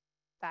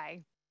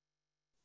 Bye.